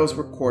 One of those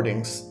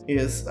recordings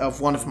is of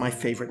one of my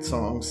favorite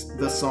songs,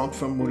 the song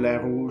from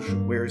Moulin Rouge,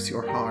 Where's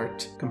Your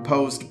Heart,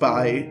 composed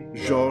by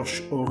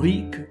Georges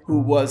Auric, who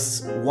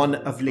was one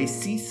of Les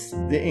Six.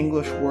 The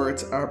English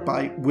words are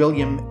by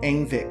William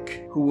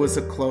Envik, who was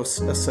a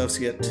close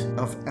associate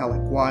of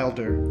Alec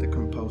Wilder, the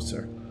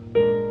composer.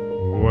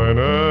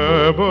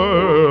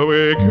 Whenever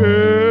we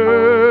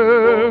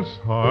kiss,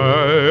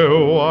 I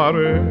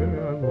worry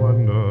and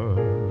wonder.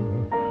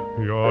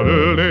 Your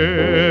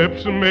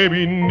lips may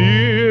be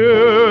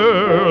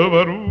near,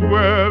 but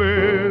where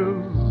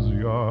is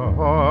your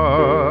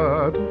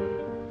heart?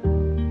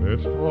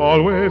 It's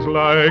always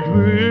like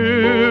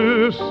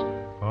this,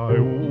 I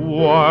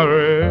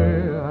worry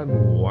and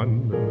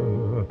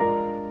wonder.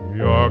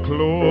 You're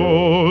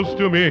close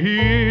to me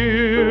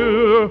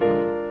here,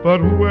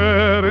 but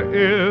where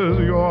is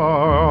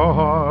your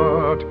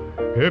heart?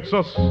 It's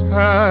a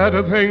sad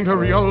thing to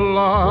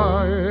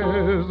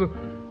realize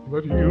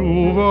that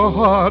you've a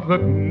heart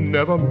that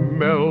never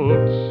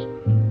melts.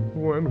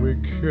 When we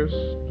kiss,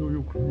 do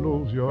you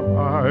close your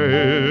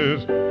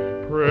eyes,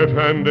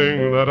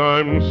 pretending that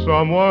I'm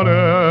someone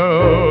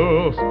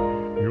else?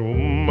 You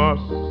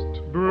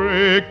must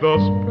break the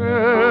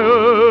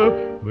spell,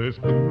 this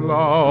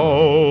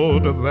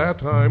cloud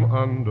that I'm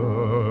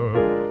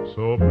under.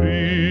 So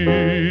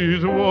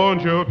please,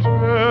 won't you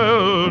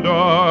tell,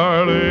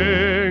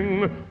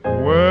 darling,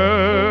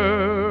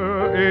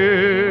 where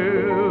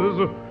is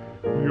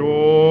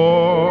your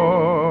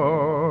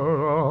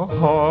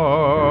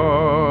heart?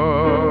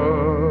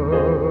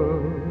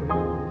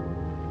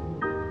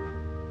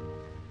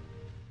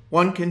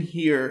 One can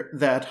hear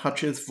that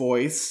Hutch's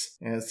voice,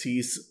 as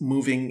he's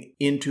moving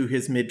into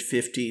his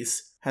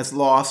mid-50s, has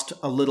lost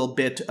a little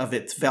bit of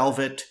its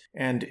velvet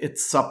and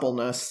its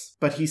suppleness,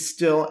 but he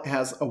still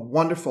has a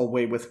wonderful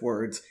way with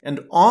words, and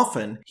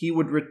often he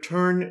would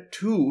return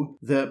to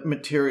the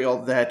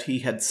material that he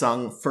had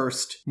sung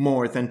first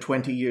more than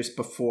 20 years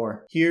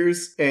before.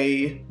 Here's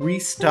a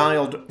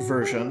restyled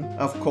version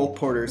of Cole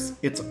Porter's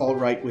It's All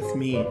Right With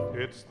Me.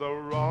 It's the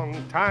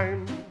wrong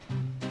time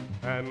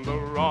and the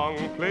wrong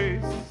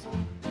place.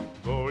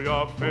 Though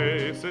your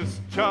face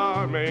is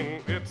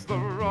charming, it's the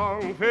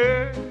wrong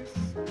face.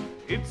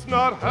 It's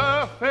not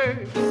her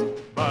face,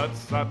 but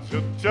such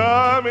a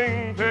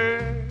charming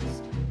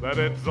face that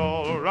it's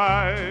all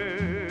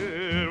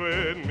right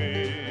with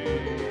me.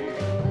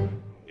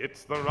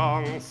 It's the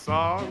wrong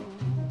song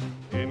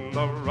in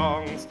the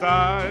wrong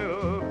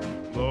style.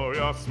 Though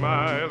your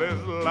smile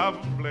is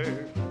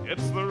lovely,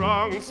 it's the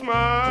wrong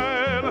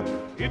smile.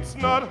 It's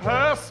not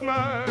her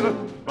smile,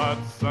 but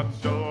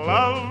such a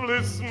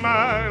lovely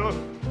smile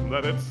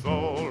that it's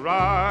all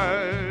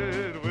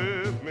right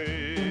with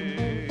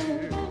me.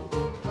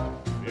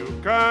 You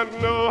can't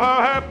know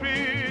how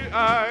happy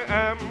I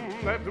am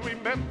that we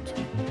met.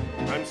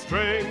 I'm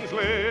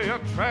strangely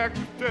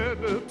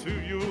attracted to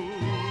you.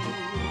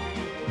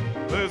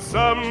 There's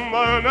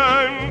someone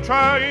I'm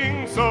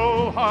trying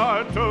so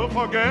hard to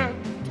forget.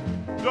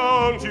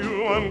 Don't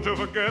you want to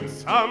forget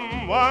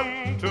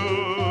someone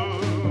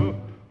too?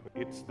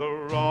 It's the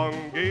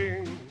wrong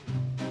game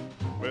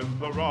with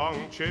the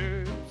wrong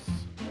chips.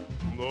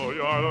 Though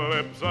your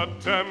lips are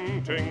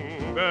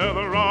tempting, they're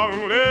the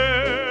wrong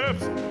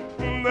lips.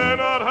 They're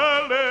not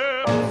her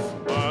lips,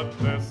 but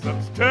they're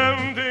such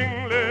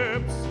tempting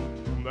lips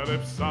that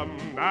if some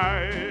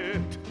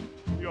night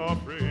you're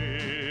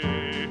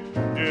free,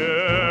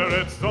 dear,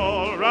 it's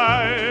all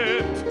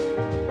right.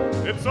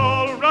 It's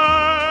all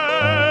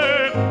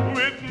right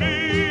with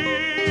me.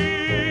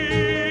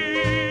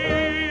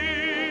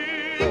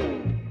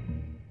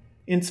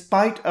 in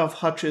spite of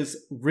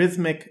Hutch's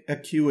rhythmic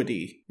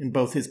acuity in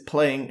both his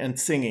playing and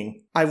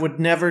singing, I would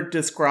never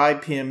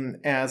describe him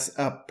as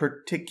a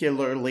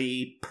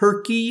particularly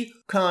perky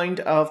kind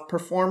of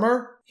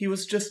performer. He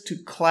was just too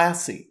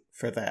classy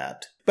for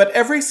that. But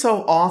every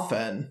so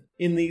often,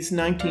 in these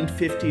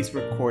 1950s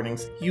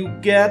recordings, you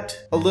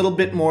get a little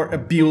bit more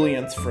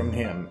ebullience from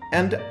him.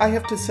 And I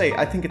have to say,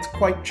 I think it's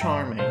quite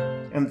charming.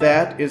 And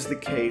that is the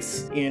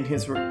case in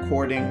his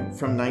recording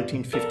from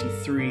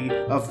 1953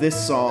 of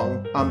this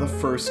song, On the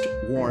First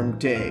Warm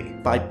Day,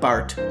 by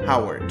Bart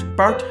Howard.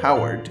 Bart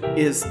Howard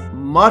is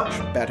much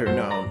better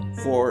known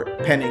for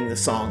penning the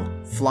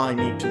song Fly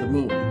Me to the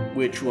Moon,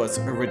 which was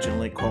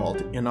originally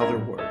called In Other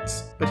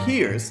Words. But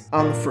here's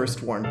On the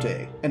First Warm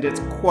Day, and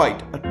it's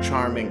quite a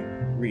charming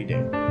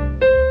reading.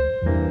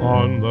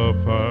 On the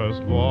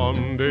first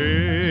warm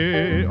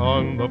day,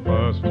 on the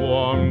first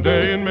warm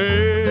day in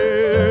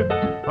May,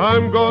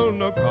 I'm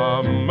gonna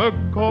come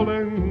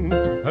a-calling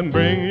and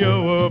bring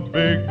you a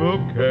big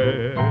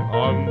bouquet.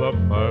 On the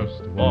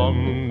first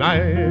warm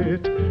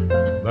night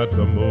that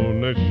the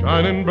moon is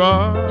shining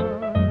bright,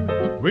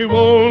 we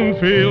won't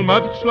feel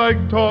much like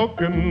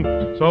talking,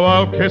 so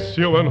I'll kiss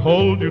you and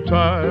hold you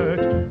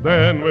tight.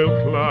 Then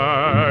we'll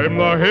climb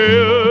the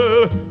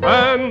hill,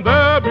 and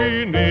there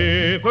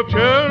beneath a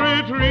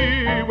cherry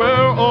tree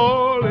where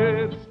all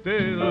is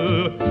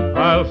still,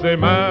 I'll say,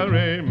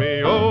 marry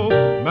me, oh,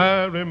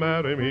 marry,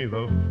 marry me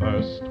the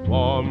first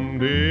warm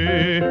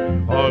day,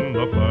 on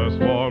the first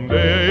warm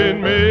day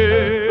in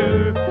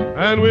May.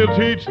 And we'll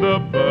teach the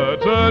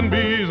birds and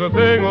bees a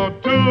thing or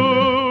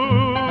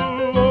two.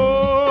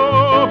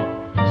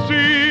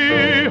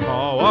 See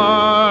how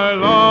I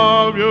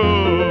love you.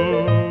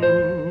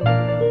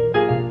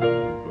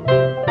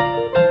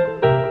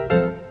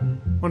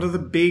 One of the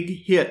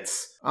big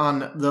hits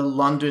on the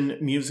London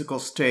musical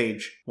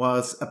stage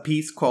was a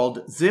piece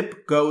called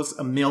Zip Goes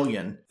a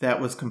Million that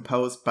was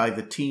composed by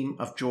the team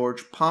of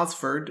George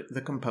Posford,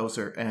 the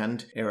composer,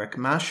 and Eric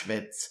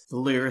Maschwitz, the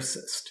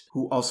lyricist,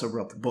 who also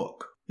wrote the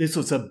book. This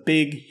was a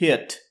big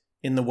hit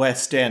in the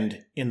West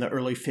End in the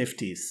early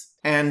 50s.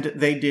 And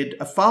they did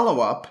a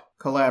follow-up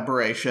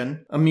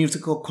collaboration, a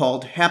musical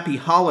called Happy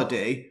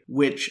Holiday,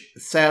 which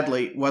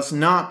sadly was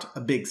not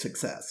a big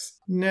success.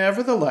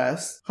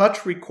 Nevertheless,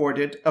 Hutch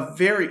recorded a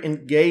very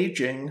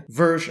engaging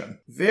version,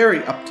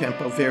 very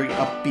up-tempo, very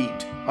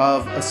upbeat,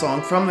 of a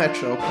song from that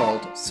show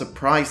called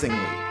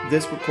Surprisingly.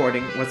 This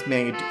recording was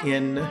made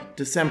in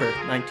December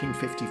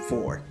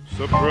 1954.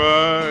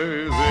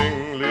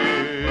 Surprisingly,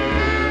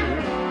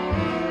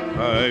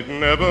 I'd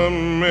never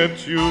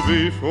met you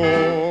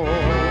before.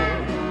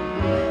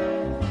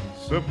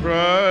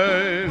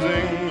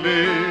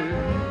 Surprisingly,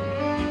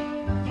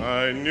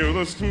 I knew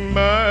the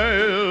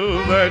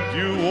smile that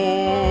you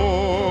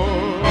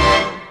wore.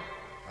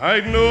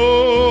 I'd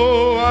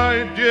know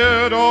I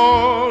did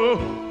all,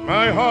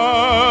 my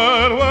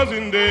heart was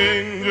in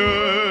danger,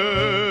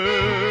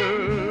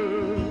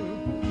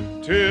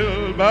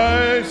 till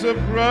by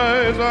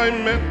surprise I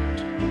met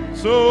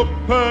so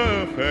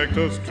perfect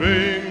a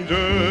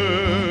stranger.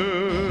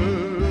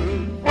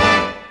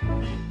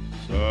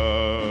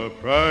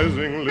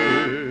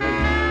 Surprisingly,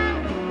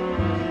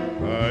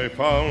 I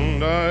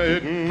found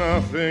I'd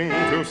nothing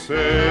to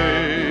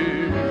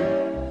say.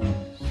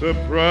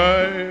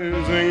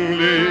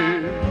 Surprisingly,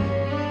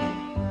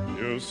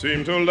 you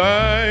seem to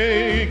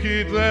like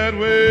it that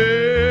way.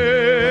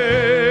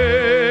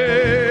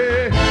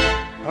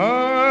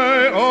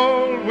 I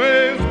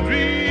always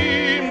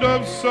dreamed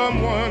of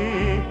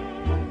someone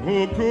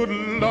who could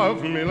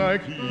love me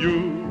like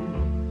you.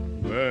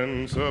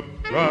 Then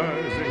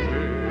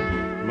surprisingly,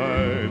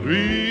 my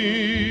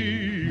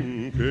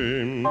dream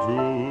came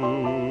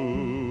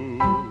true.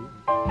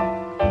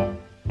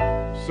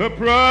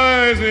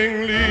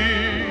 Surprisingly,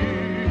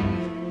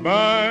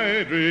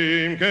 my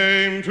dream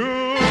came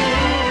true.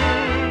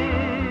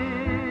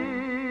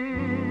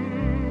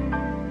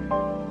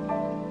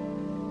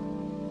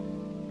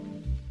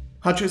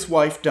 Hutch's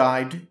wife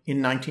died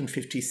in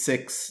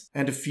 1956,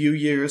 and a few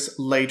years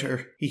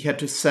later he had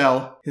to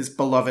sell his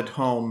beloved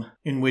home,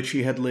 in which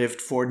he had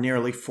lived for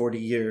nearly 40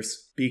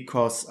 years,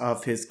 because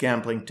of his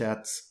gambling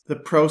debts. The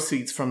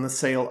proceeds from the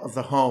sale of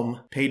the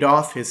home paid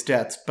off his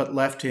debts, but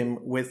left him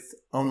with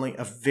only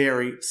a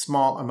very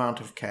small amount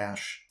of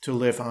cash to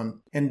live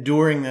on. And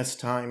during this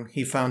time,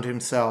 he found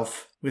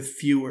himself with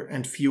fewer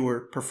and fewer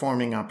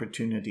performing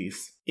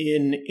opportunities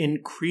in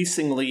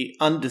increasingly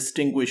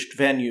undistinguished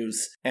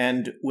venues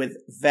and with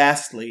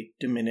vastly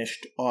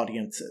diminished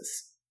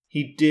audiences.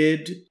 He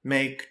did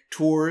make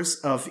tours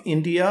of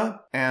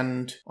India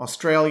and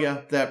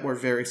Australia that were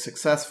very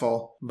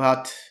successful,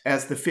 but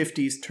as the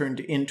 50s turned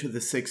into the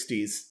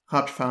 60s,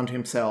 Hutch found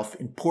himself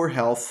in poor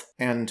health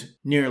and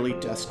nearly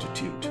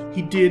destitute.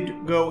 He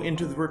did go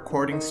into the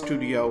recording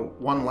studio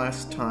one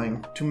last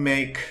time to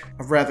make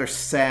a rather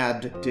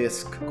sad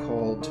disc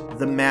called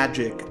The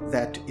Magic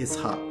That Is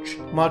Hutch.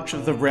 Much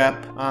of the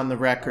rep on the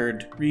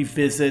record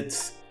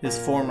revisits his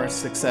former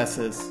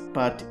successes,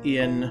 but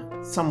in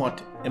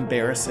somewhat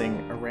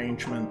embarrassing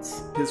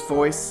arrangements. His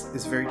voice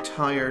is very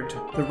tired.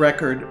 The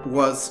record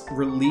was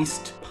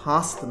released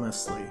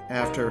posthumously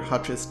after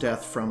Hutch's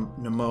death from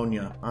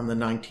pneumonia on the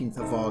 19th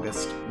of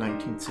August,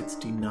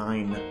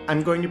 1969.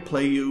 I'm going to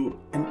play you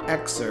an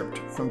excerpt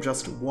from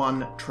just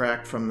one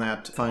track from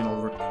that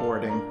final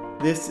recording.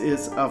 This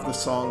is of the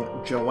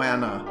song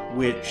Joanna,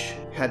 which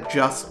had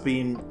just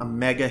been a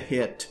mega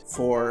hit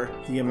for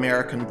the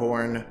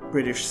American-born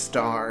British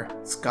star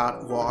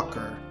Scott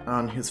Walker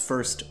on his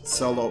first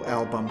solo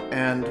album,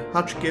 and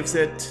Hutch gives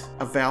it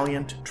a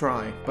valiant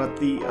try, but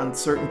the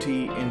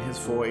uncertainty in his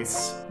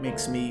voice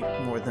makes me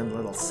more than a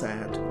little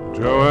sad.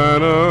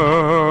 Joanna,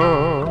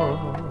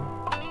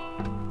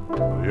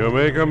 you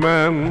make a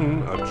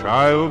man a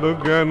child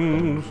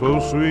again so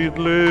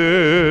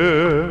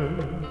sweetly.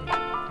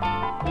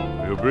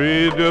 You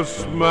breathed your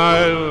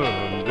smile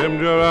and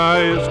dimmed your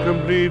eyes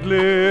completely.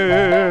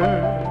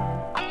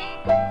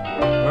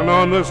 And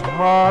on this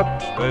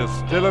heart there's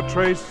still a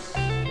trace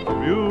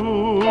of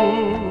you.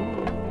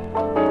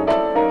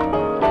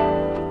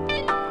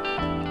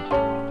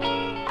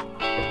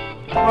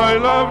 I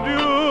loved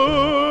you,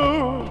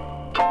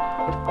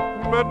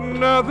 but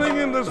nothing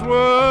in this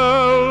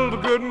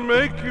world could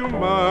make you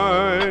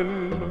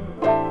mine.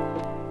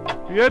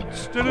 Yet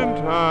still in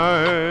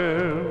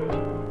time,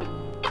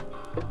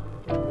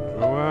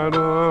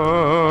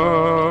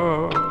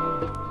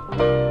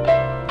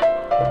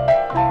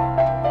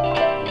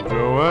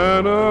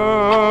 Joanna,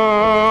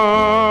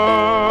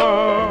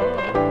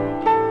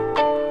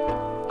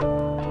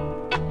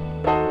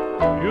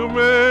 you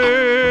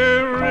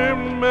may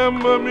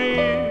remember me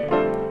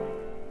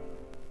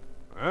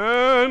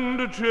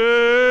and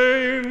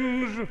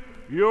change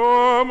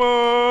your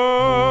mind.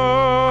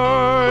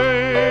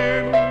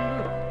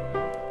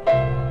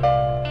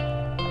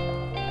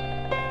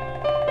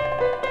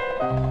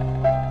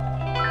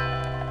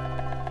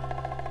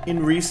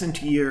 In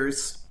recent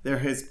years, there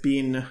has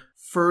been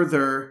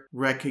further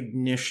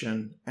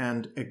recognition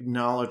and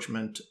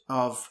acknowledgement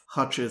of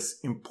Hutch's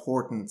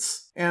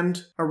importance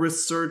and a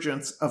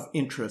resurgence of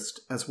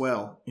interest as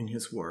well in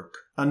his work.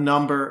 A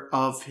number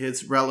of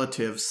his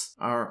relatives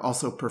are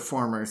also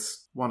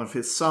performers. One of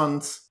his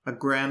sons, a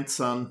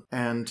grandson,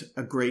 and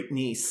a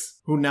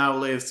great-niece, who now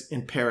lives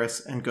in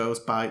Paris and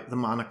goes by the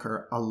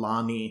moniker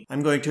Alani.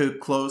 I'm going to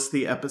close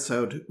the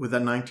episode with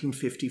a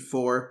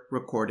 1954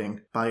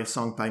 recording by a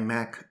song by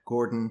Mac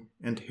Gordon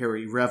and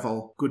Harry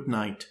Revel, Good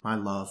Night, My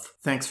Love.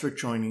 Thanks for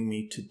joining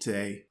me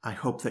today. I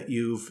hope that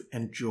you've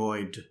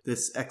enjoyed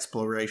this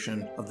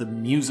exploration of the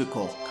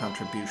musical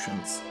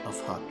contributions of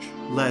Hutch.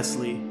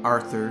 Leslie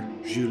Arthur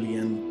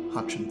Julian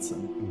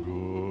Hutchinson.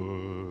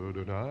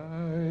 Good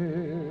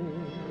night,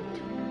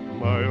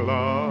 my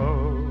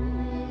love.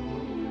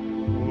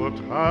 The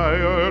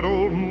tired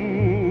old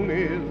moon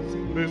is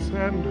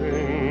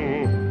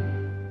descending.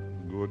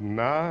 Good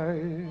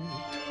night,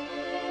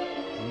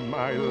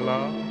 my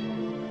love.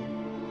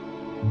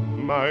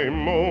 My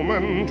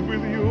moment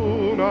with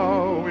you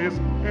now is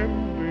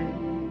ending.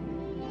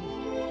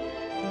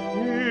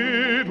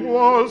 It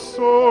was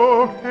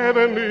so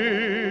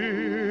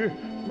heavenly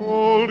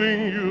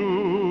holding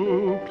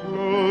you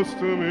close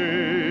to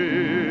me.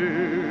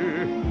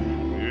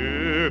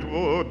 It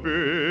would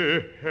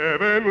be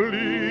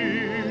heavenly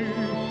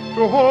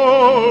to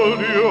hold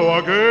you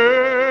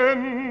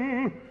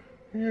again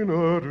in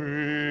a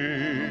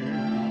dream.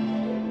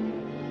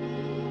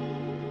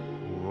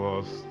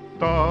 The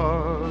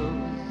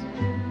stars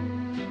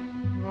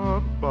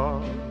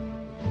above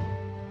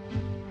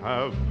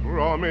have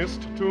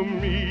promised to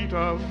meet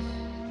us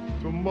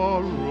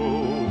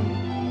tomorrow.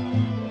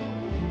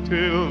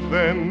 Till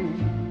then,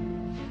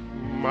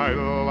 my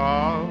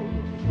love,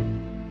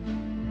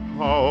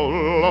 how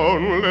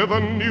lonely the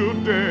new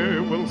day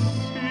will seem.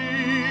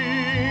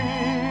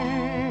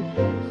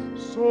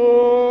 So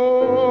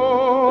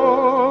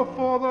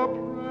for the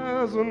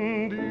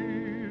present,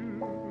 dear,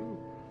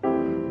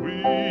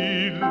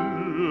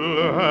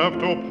 we'll have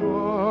to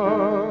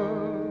part.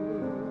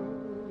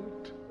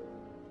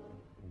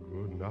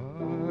 Good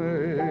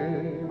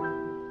night,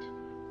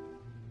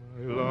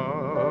 my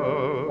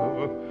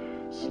love.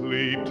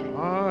 Sleep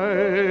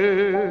tight,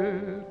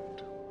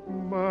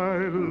 my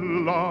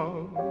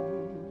love.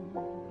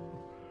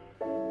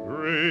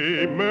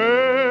 Remember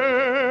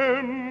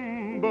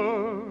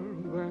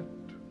that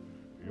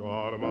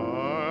you're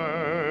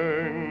mine,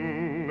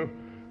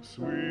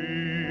 sweetheart.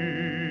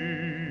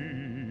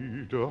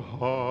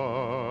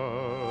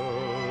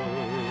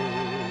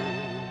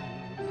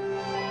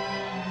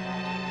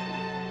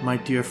 My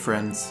dear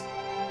friends,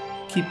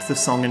 keep the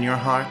song in your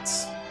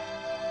hearts.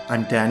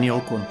 I'm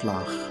Daniel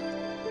Gundlach.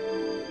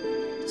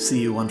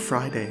 See you on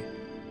Friday.